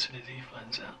gut you as soon as he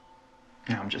finds out.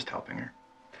 Yeah, I'm just helping her.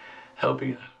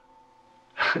 Helping her?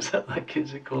 Is that like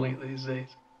kids are calling it these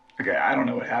days? Okay, I don't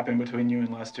know what happened between you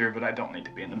and Lester, but I don't need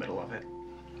to be in the middle of it.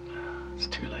 It's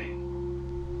too late.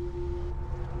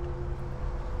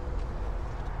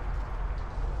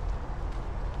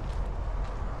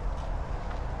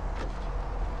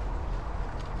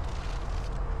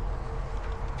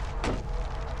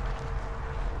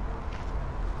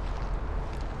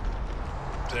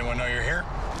 Does anyone know you're here?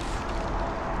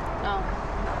 No.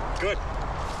 Good.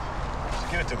 Just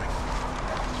give it to me.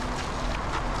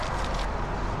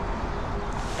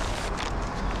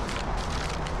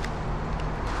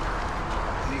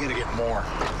 You're gonna get more.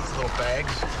 These little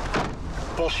bags.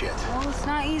 Bullshit. Well, it's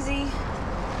not easy.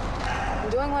 I'm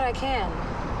doing what I can.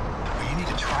 Well, you need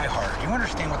to try harder. You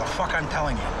understand what the fuck I'm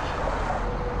telling you?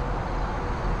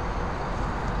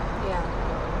 Yeah.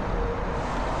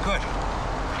 Good.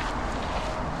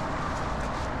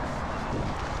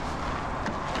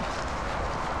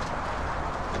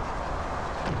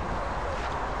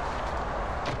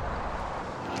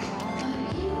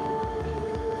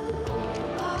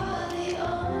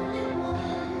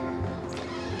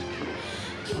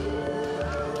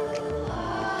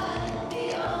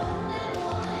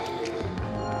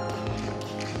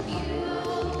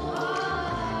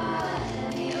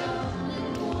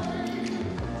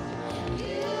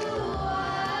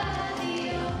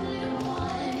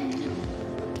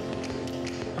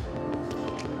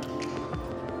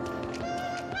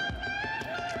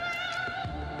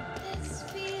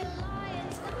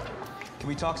 Can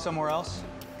we talk somewhere else?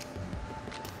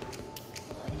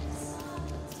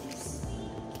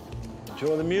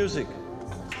 Enjoy the music.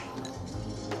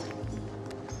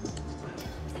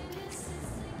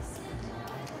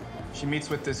 She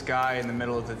meets with this guy in the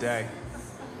middle of the day,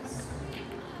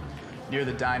 near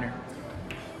the diner.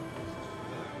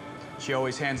 She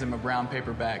always hands him a brown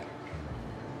paper bag.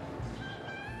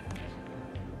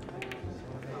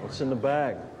 What's in the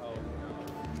bag?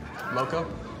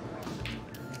 Loco?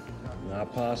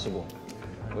 Not possible.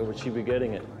 Where would she be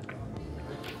getting it?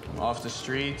 Off the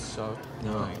streets, so...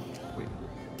 No.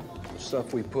 The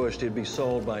stuff we pushed, it'd be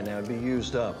sold by now. It'd be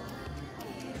used up.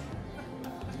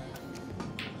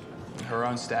 Her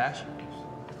own stash?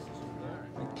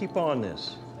 Keep on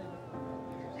this.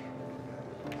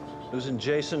 Losing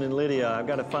Jason and Lydia, I've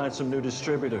got to find some new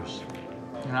distributors.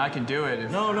 And I can do it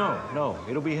if... No.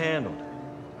 It'll be handled.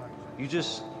 You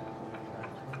just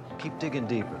keep digging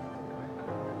deeper.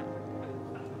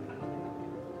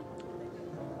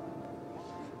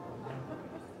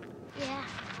 Yeah.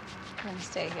 I'm gonna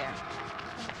stay here.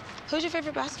 Who's your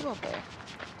favorite basketball player?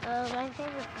 My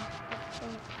favorite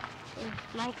basketball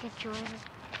is Michael Jordan.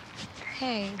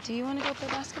 Hey, do you want to go play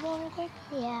basketball real quick?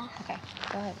 Yeah. Okay,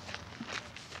 go ahead.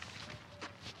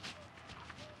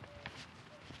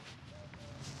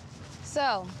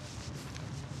 So,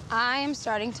 I am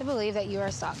starting to believe that you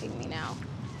are stalking me now.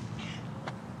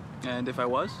 And if I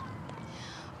was?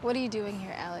 What are you doing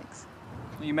here, Alex?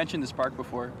 You mentioned this park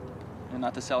before, and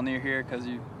not to sell near here because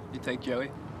you take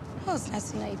Joey. Well, it's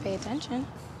nice to know you pay attention.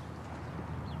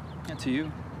 Yeah, to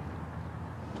you.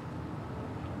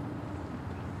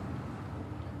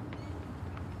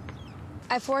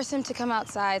 I forced him to come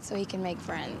outside so he can make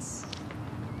friends.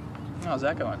 How's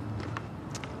that going?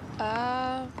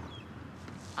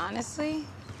 Honestly,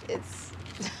 it's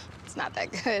not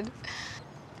that good.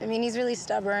 I mean, he's really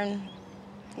stubborn.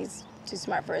 He's too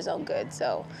smart for his own good,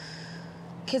 so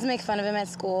kids make fun of him at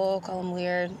school, call him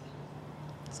weird,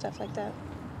 stuff like that.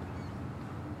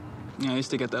 Yeah, I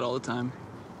used to get that all the time.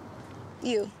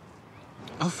 You?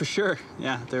 Oh, for sure.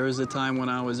 Yeah, there was a time when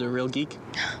I was a real geek.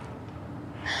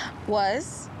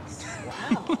 Was?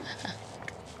 Wow.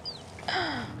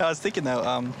 I was thinking,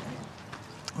 though,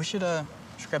 we should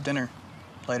grab dinner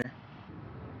later.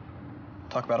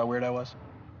 Talk about how weird I was.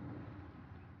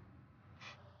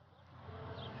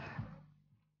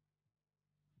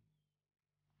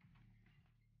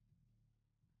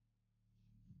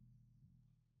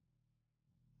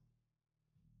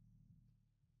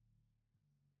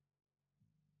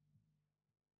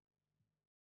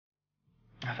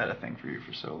 I've had a thing for you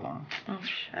for so long. Oh,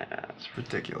 shut up. It's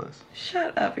ridiculous.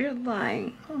 Shut up, you're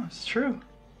lying. Oh, it's true.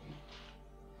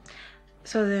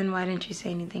 So then why didn't you say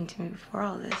anything to me before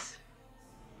all this?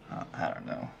 I don't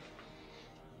know.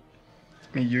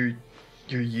 I mean, you're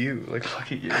you. Like,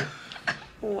 look at you.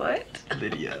 What?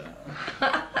 Lydia.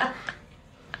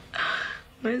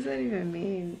 What does that even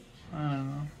mean? I don't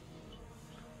know.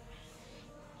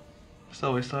 Just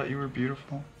always thought you were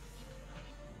beautiful.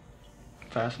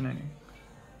 Fascinating.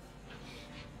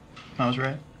 I was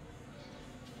right.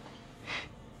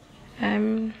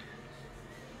 I'm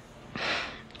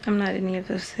not any of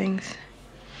those things.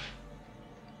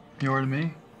 You are to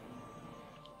me.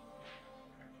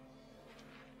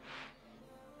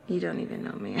 You don't even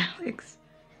know me, Alex.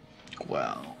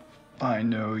 Well, I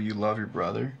know you love your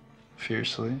brother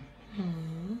fiercely.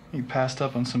 Mm-hmm. You passed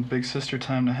up on some big sister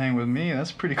time to hang with me.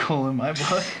 That's pretty cool in my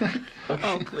book.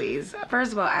 Oh, please.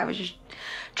 First of all, I was just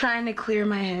trying to clear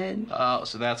my head. Oh,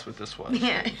 so that's what this was.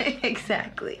 Yeah,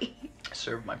 exactly.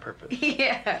 Served my purpose.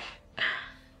 Yeah.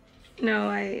 No,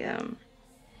 I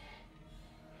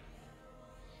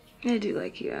do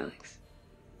like you, Alex.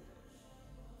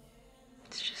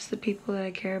 It's just the people that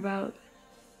I care about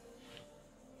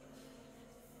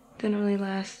that don't really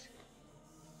last.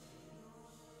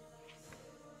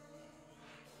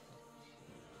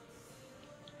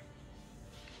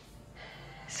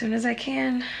 As soon as I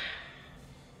can,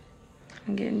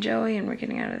 I'm getting Joey and we're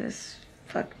getting out of this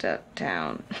fucked up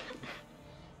town.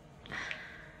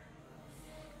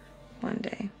 One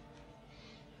day.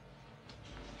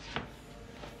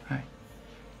 Hi.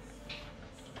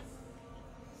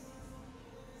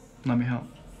 Let me help.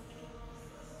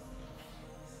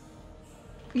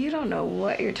 You don't know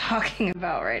what you're talking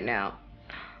about right now.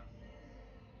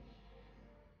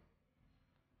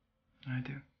 I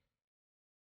do.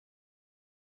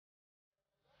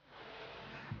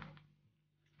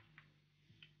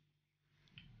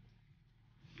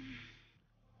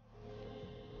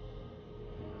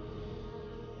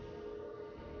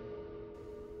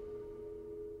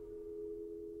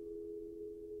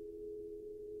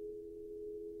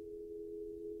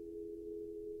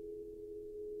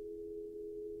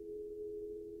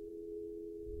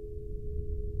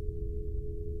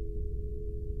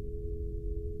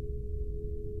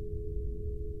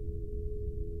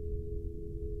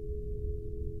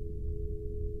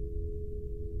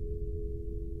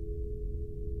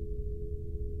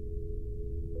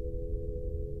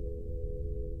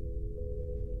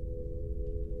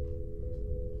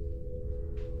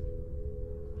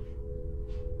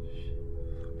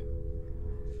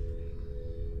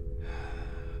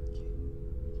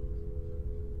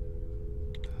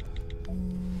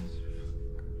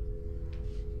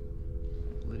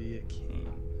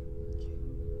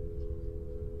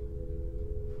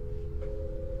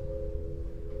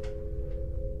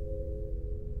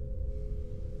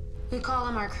 We call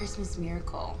him our Christmas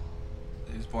miracle.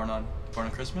 He was born on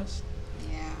Christmas?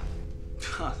 Yeah.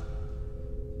 Huh.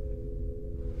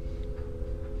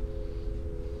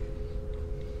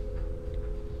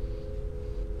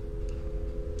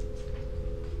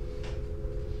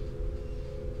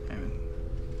 I mean,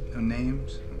 no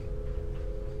names.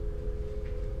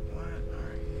 What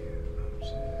are you up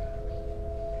to?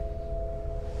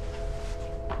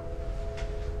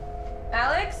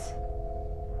 Alex?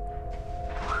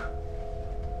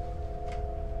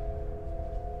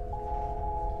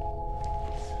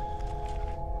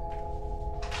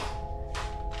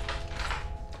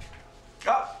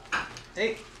 Oh,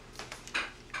 hey.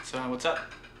 So, what's up?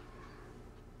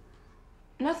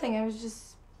 Nothing. I was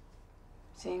just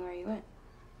seeing where you went.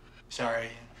 Sorry.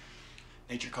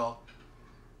 Nature called.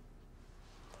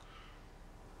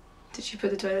 Did she put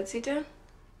the toilet seat down?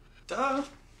 Duh.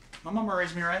 My mama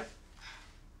raised me right.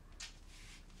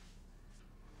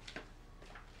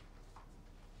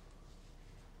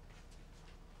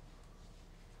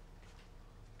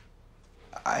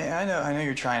 I know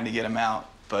you're trying to get him out,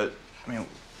 but I mean,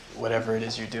 whatever it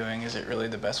is you're doing, is it really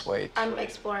the best way? I'm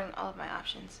exploring all of my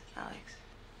options, Alex.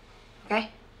 Okay?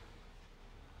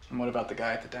 And what about the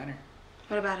guy at the diner?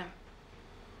 What about him?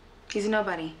 He's a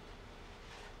nobody.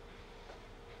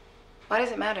 Why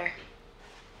does it matter?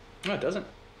 No, it doesn't.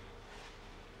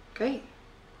 Great.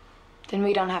 Then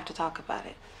we don't have to talk about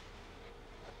it.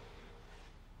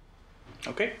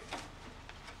 Okay.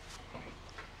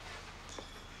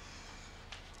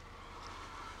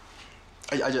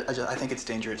 I think it's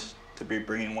dangerous to be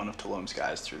bringing one of Tulum's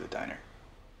guys through the diner.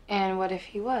 And what if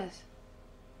he was?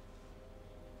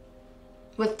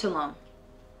 With Tulum.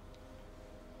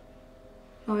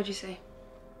 What would you say?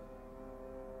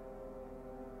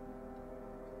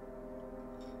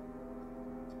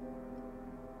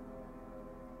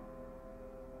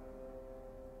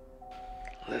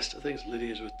 Lester thinks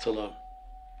Lydia's with Tulum.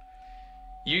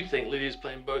 You think Lydia's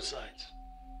playing both sides.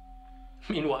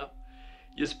 Meanwhile,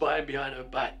 you're spying behind her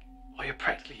back while you're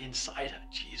practically inside her.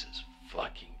 Jesus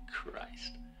fucking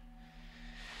Christ.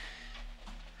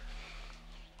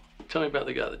 Tell me about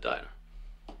the guy at the diner.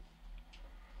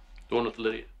 The one with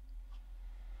Lydia.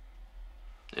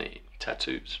 Any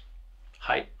tattoos?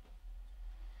 Height?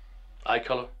 Eye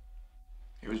color?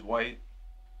 He was white.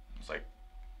 He was like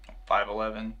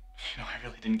 5'11". You know, I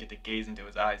really didn't get to gaze into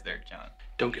his eyes there, John.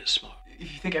 Don't get smart.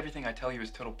 If you think everything I tell you is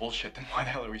total bullshit, then why the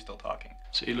hell are we still talking?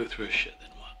 So you look through his shit, then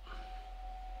what?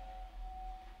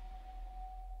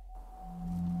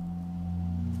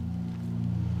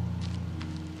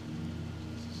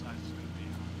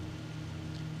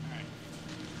 Alright.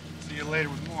 See you later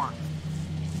with more.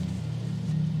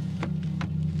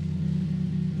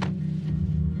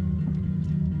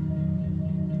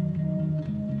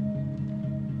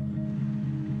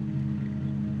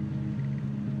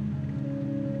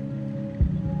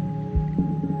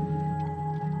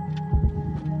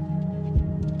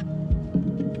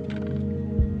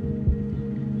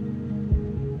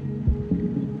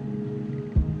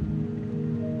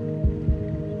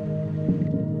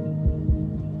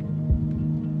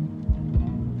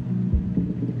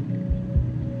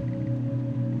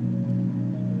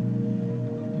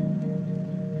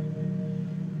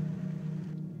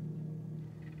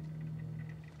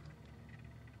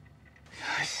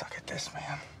 I suck at this,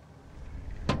 man.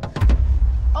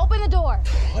 Open the door.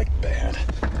 Like bad.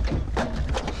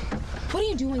 What are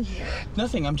you doing here?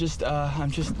 Nothing. I'm just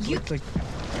like.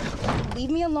 Leave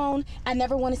me alone. I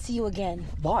never want to see you again.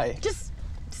 Why? Just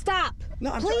stop.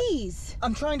 No, please.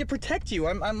 I'm trying to protect you.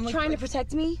 I'm like, trying to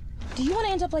protect me? Do you want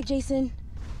to end up like Jason?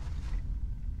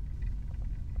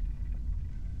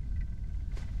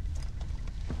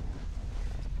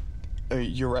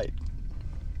 You're right.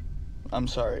 I'm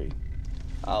sorry.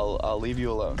 I'll leave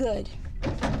you alone. Good.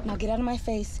 Now get out of my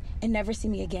face and never see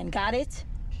me again. Got it?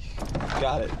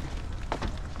 Got it.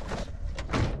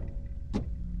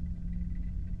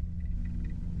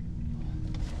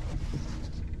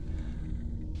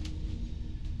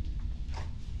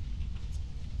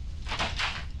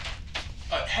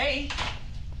 Hey!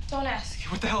 Don't ask.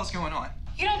 What the hell is going on?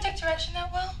 You don't take direction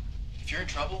that well? If you're in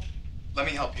trouble, let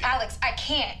me help you. Alex, I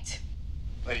can't.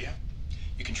 Lydia,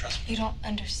 you can trust me. You don't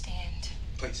understand.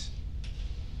 Please.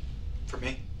 For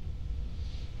me.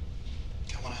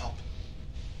 I want to help.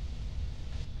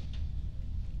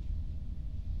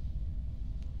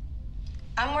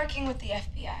 I'm working with the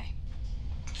FBI.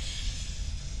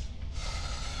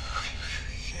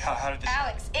 Yeah, how did this...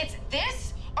 Alex, it's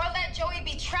this or let Joey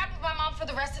be trapped with my mom for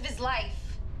the rest of his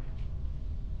life.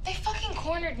 They fucking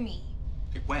cornered me.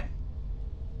 When?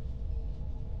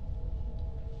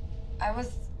 I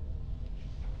was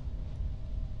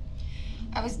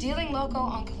I was dealing Loco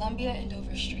on Columbia and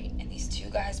Dover Street, and these two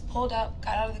guys pulled up,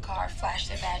 got out of the car, flashed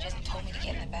their badges, and told me to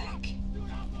get in the back.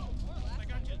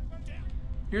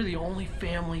 You're the only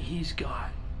family he's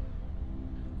got.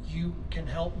 You can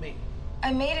help me.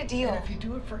 I made a deal. And if you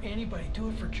do it for anybody, do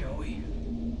it for Joey.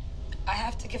 I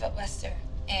have to give up Lester,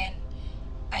 and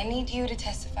I need you to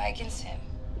testify against him.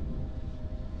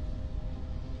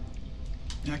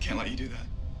 Yeah, I can't let you do that.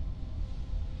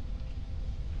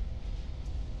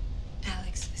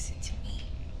 Alex, listen to me.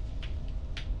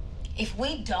 If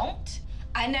we don't,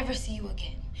 I never see you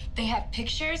again. They have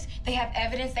pictures, they have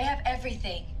evidence, they have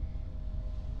everything.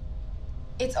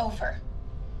 It's over.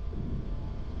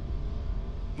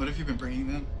 What have you been bringing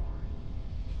them?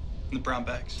 In the brown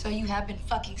bags? So you have been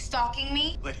fucking stalking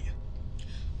me? Lydia.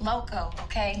 Loco,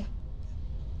 okay?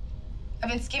 I've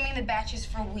been skimming the batches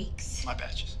for weeks. My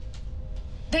batches.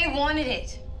 They wanted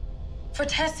it. For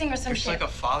testing or some You're shit. just like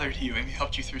a father to you, and he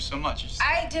helped you through so much.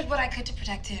 I did what I could to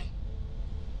protect him.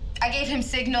 I gave him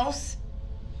signals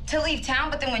to leave town,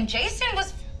 but then when Jason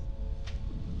was...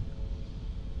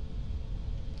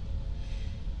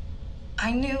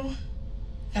 I knew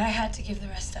that I had to give the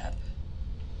rest up.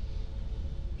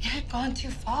 It had gone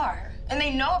too far. And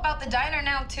they know about the diner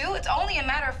now, too. It's only a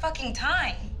matter of fucking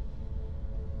time.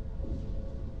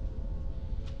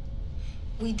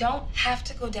 We don't have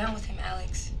to go down with him,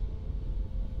 Alex.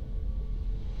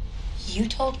 You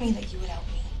told me that you would help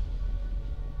me.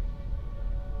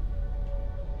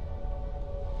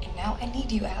 And now I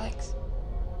need you, Alex.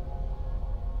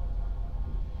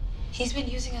 He's been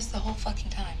using us the whole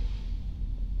fucking time.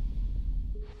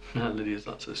 Lydia's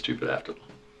not so stupid after all.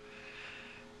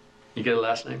 You get a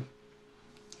last name?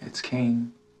 It's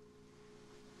Kane.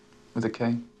 With a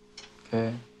K.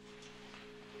 K.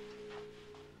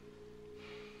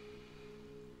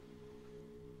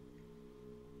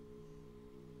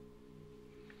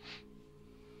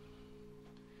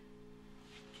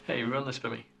 Hey, run this for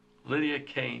me. Lydia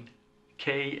Kane.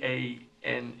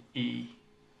 K-A-N-E.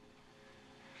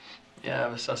 Yeah, I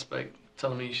have a suspect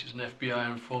telling me she's an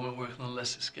FBI informant working on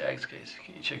Lester Skaggs' case.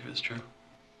 Can you check if it's true?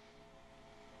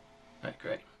 Right,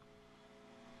 great.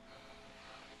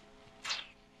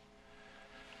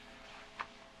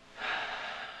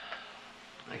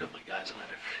 I got my guys on it.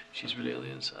 If she's really on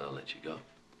the inside, I'll let you go.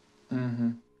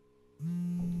 Mm-hmm.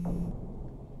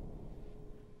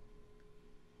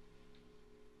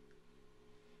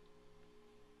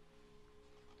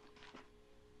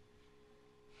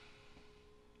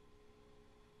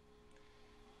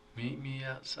 Meet me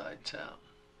outside town.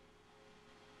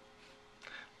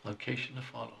 Location to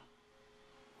follow.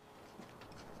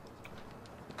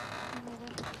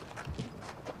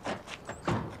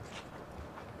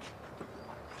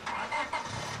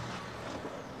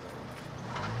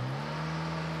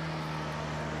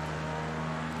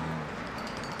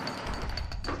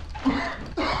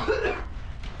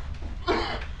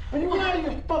 Are you out of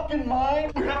your fucking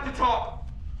mind? We have to talk.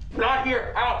 Not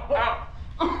here. Out. Out.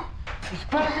 This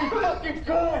better be fucking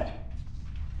good.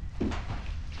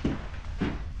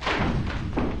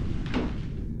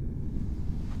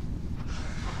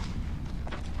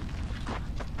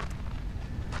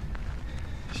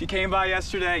 She came by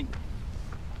yesterday.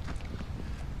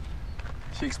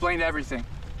 She explained everything.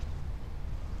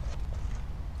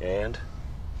 And?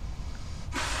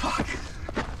 Fuck.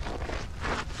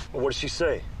 Well, what did she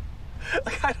say?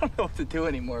 Like, I don't know what to do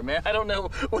anymore, man. I don't know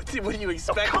what do you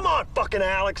expect. Oh, come on, fucking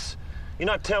Alex. You're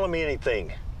not telling me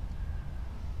anything.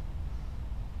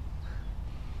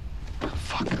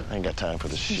 Fuck, I ain't got time for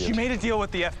this shit. She made a deal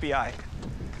with the FBI.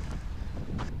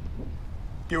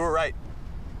 You were right.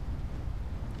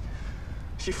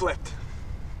 She flipped.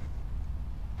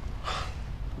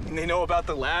 And they know about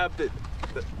the lab, that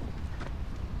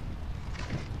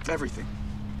everything.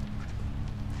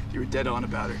 You were dead on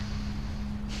about her.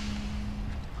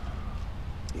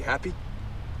 You happy?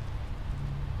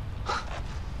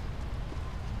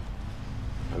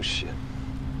 Oh, shit.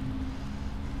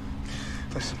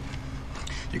 Listen,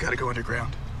 you gotta go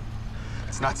underground.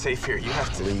 It's not safe here. You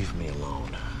have to... Leave me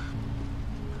alone.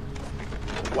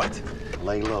 What?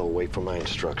 Lay low, wait for my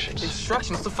instructions.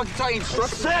 Instructions? The fuck you talking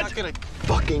instructions? I'm not gonna...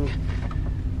 Fucking...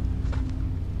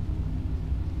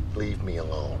 Leave me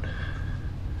alone.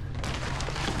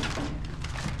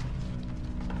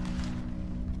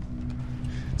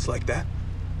 It's like that?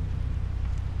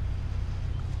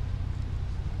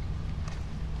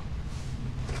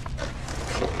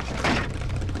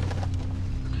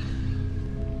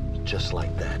 Just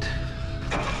like that.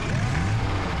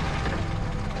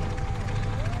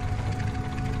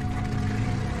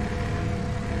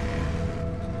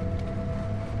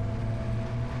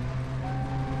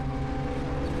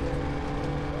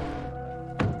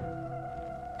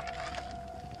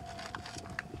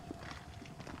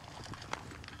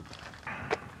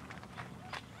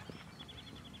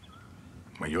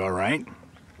 Well, you all right?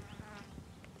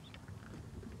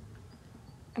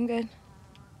 I'm good.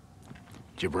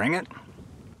 Did you bring it?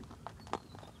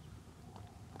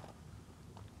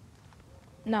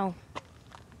 No.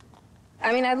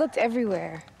 I mean, I looked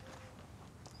everywhere.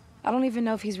 I don't even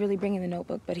know if he's really bringing the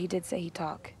notebook, but he did say he'd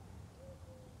talk.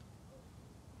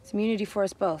 It's immunity for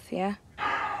us both, yeah?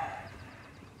 I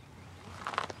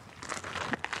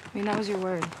mean, that was your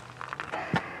word.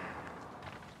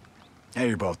 Yeah,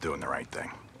 you're both doing the right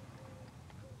thing.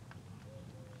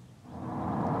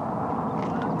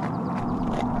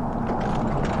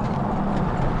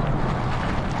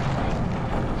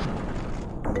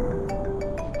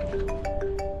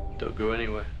 Don't go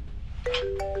anywhere.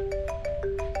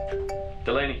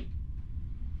 Delaney.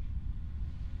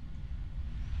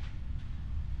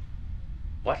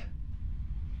 What?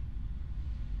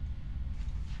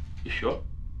 You sure?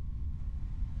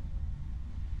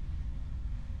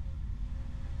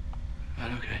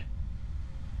 Right, okay.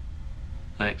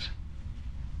 Thanks.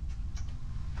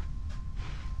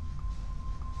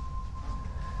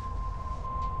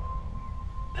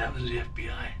 That was the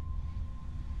FBI.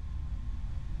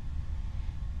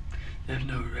 They have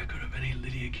no record of any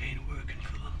Lydia Kane working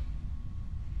for them.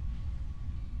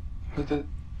 But the...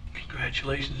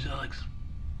 Congratulations, Alex.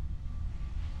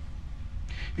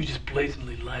 You just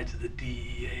blatantly lied to the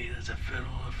DEA. That's a federal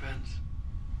offense.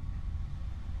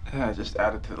 Yeah, I just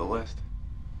added to the list.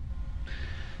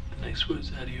 The next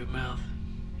words out of your mouth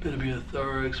better be a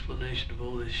thorough explanation of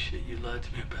all this shit you lied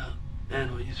to me about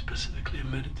and what you specifically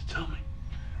admitted to tell me.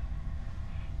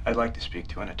 I'd like to speak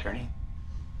to an attorney.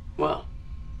 Well,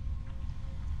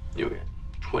 you get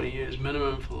 20 years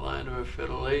minimum for lying to a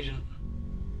federal agent.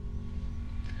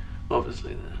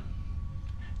 Obviously, the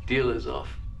deal is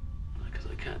off because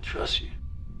I can't trust you.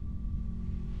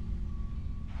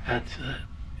 Had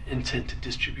intent to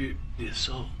distribute the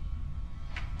assault.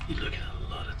 You're looking at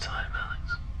a lot of time,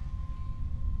 Alex.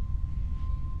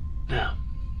 Now,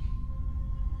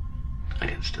 I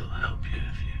can still help you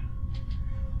if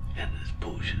you end this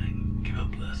bullshit and give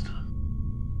up Lester.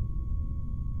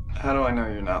 How do I know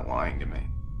you're not lying to me?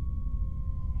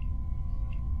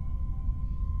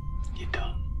 You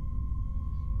don't.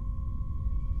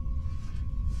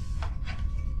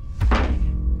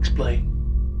 Explain.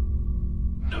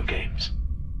 No games.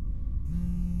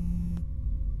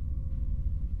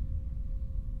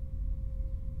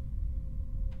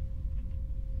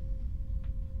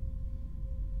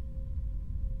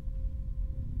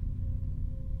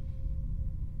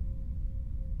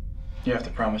 You have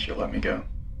to promise you'll let me go.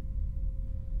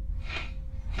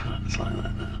 It's like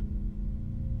that now.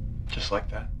 Just like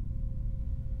that.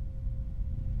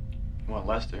 You want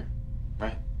Lester,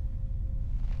 right?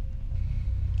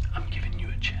 I'm giving you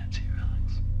a chance here,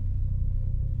 Alex.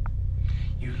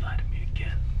 You lie to me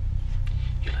again,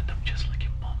 you'll end up just like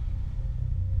your mom.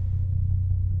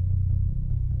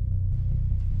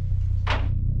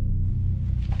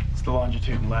 It's the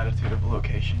longitude and latitude of a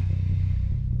location.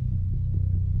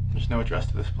 There's no address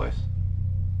to this place.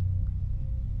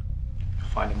 You'll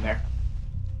find him there.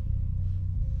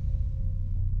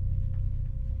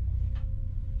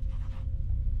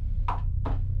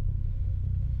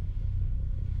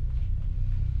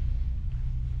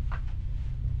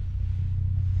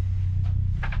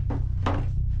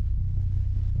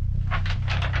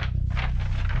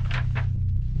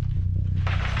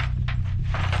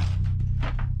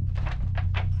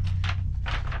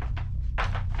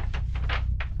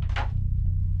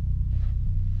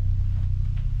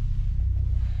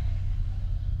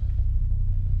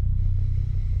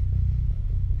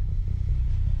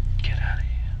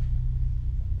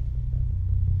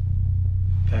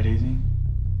 That easy?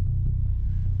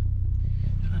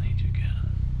 If I need you again,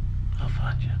 I'll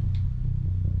find you.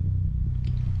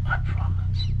 I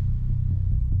promise.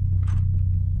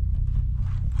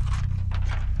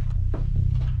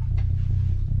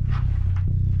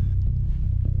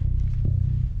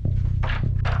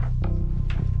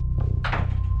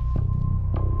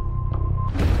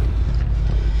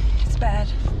 It's bad.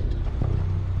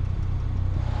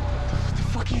 What the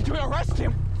fuck are you doing? Arrest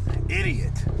him!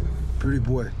 Idiot. Pretty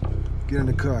boy, get in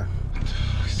the car.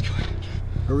 He's good.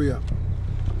 Hurry up.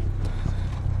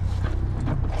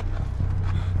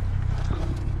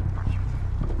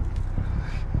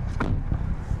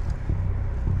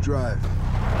 Drive.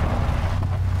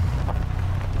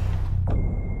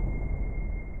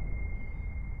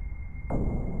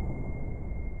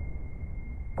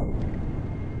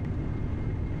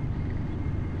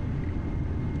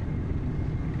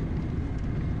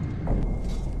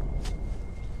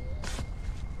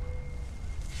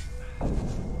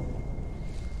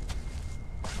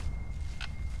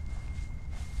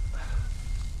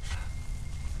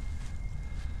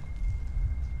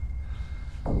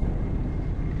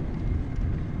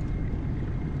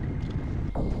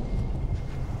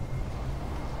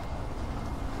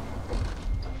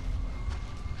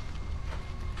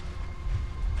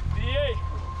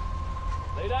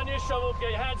 shovel,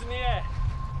 get your hands in the air.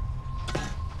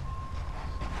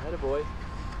 Attaboy.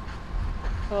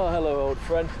 Oh, hello, old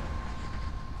friend.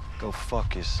 Go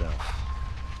fuck yourself.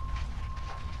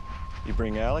 You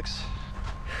bring Alex?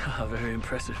 Oh, very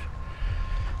impressive.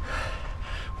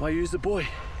 Why use the boy?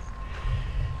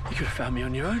 You could have found me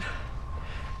on your own.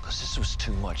 Because this was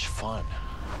too much fun.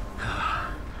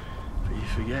 But you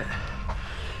forget.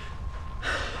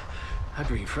 I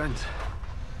bring friends.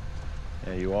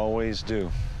 Yeah, you always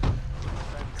do.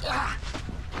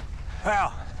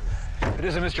 Well, it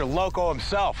isn't Mr. Loco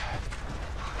himself.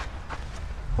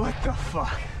 What the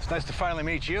fuck? It's nice to finally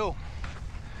meet you.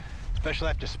 Especially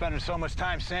after spending so much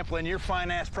time sampling your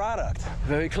fine-ass product.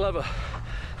 Very clever.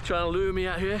 Trying to lure me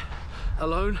out here,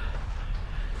 alone.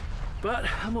 But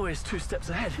I'm always 2 steps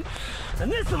ahead.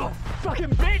 And this little fucking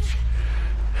bitch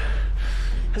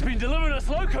has been delivering us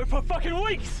Loco for fucking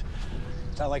weeks!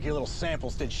 It's not like your little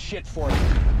samples did shit for you.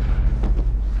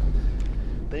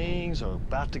 Things are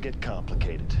about to get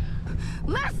complicated.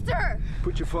 Lester!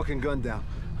 Put your fucking gun down.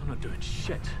 I'm not doing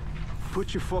shit.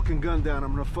 Put your fucking gun down.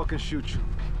 I'm gonna fucking shoot you.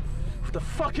 What the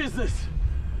fuck is this?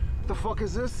 What the fuck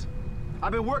is this?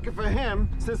 I've been working for him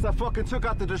since I fucking took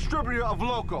out the distributor of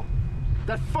Loco.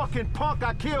 That fucking punk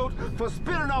I killed for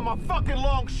spitting on my fucking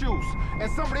long shoes.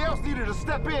 And somebody else needed to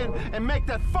step in and make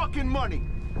that fucking money.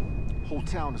 Whole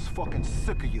town is fucking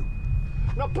sick of you.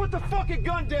 Now put the fucking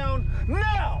gun down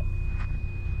now!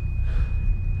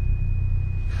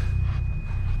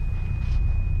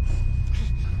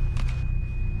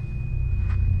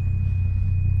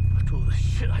 After all the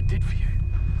shit I did for you.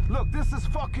 Look, this is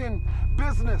fucking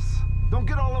business. Don't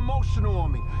get all emotional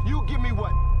on me. You give me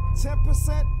what?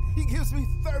 10%? He gives me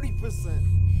 30%.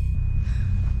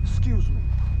 Excuse me.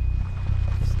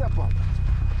 Step up.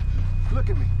 Look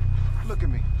at me. Look at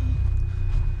me.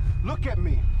 Look at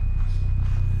me.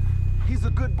 He's a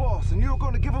good boss, and you're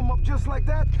gonna give him up just like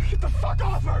that? Get the fuck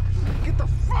off her! Get the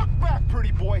fuck back,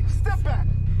 pretty boy. Step back.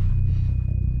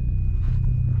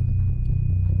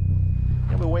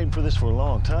 I've been waiting for this for a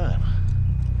long time.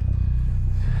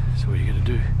 So what are you gonna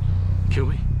do? Kill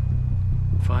me?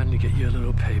 Finally get you a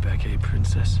little payback, eh,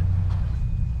 princess?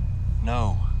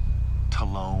 No,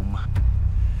 Talome.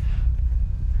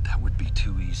 That would be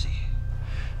too easy.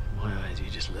 In my eyes, you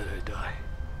just let her die.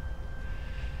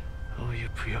 Oh, your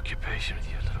preoccupation with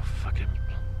your little fucking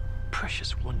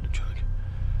precious wonder drug.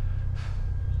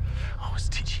 I was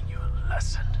teaching you a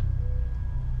lesson.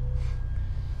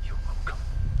 You're welcome.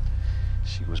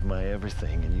 She was my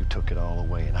everything, and you took it all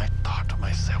away. And I thought to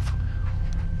myself,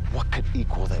 what could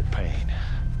equal that pain?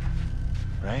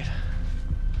 Right?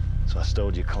 So I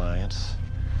stole your clients.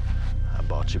 I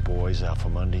bought your boys out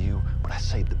from under you, but I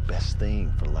saved the best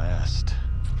thing for last.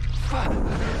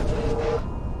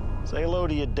 Say hello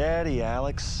to your daddy,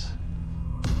 Alex.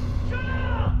 Shut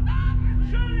up!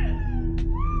 Shut it!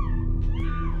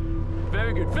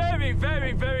 Very good. Very,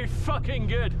 very, very fucking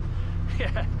good.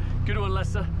 Yeah, good one,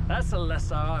 Lester. That's the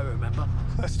Lester I remember.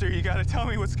 Lester, you gotta tell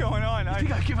me what's going on. You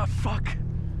think I give a fuck?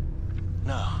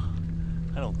 No,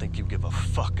 I don't think you give a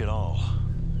fuck at all.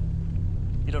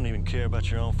 You don't even care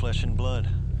about your own flesh and blood.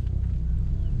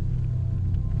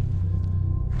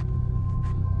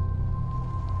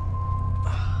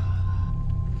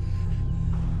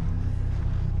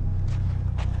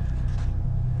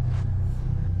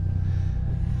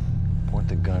 Point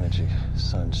the gun at your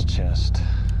son's chest.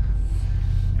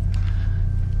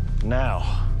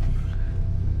 Now.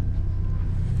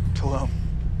 Talome.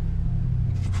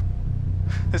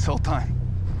 This whole time.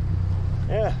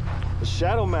 Yeah, the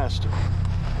Shadow Master.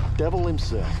 Devil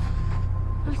himself.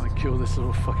 If I kill this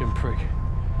little fucking prick,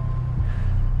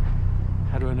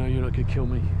 how do I know you're not gonna kill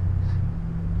me?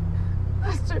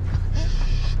 Lester.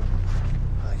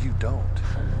 You don't.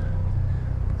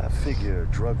 I figure a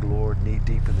drug lord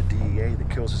knee-deep in the DEA that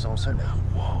kills his own son. Now,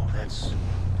 whoa, that's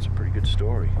a pretty good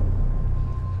story.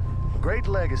 A great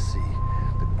legacy.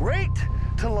 The great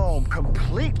Talome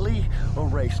completely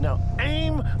erased. Now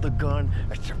aim the gun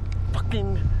at your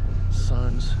fucking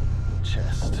son's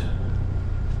chest.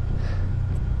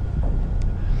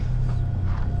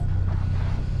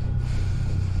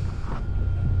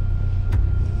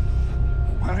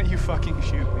 Why don't you fucking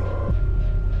shoot me?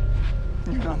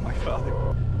 You're not my father.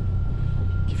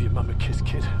 Give your mum a kiss,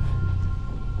 kid.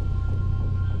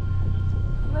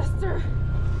 Lester!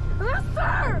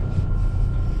 Lester!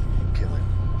 Kill him.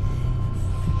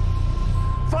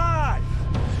 5!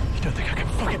 You don't think I can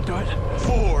fucking do it?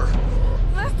 4.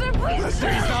 Lester, please! Lester,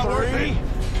 he's not worth it.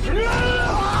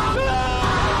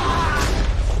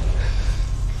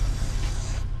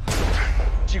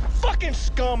 You fucking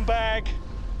scumbag!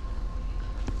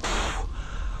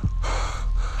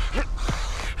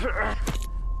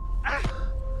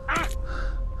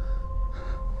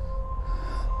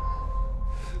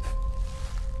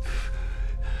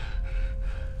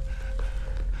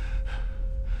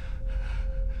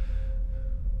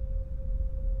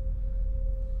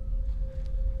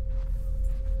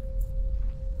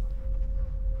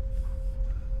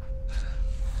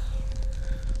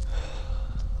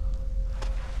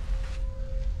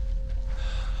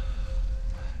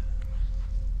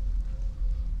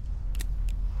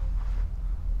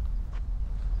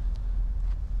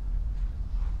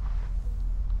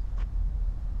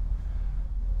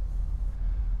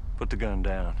 Put the gun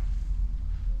down.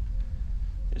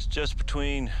 It's just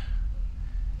between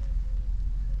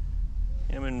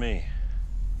him and me.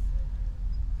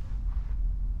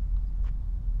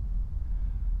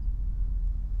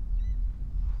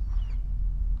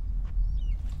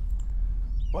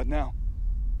 What now?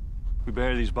 We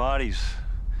bury these bodies.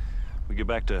 We get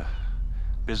back to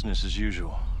business as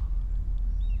usual.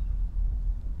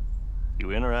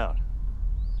 You in or out?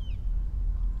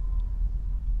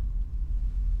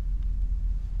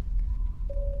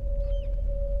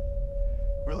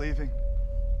 We're leaving.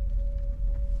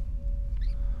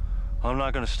 I'm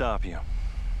not gonna stop you.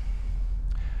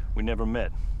 We never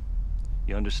met.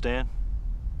 You understand?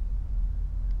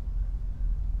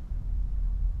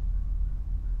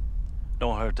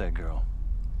 Don't hurt that girl.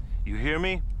 You hear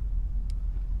me?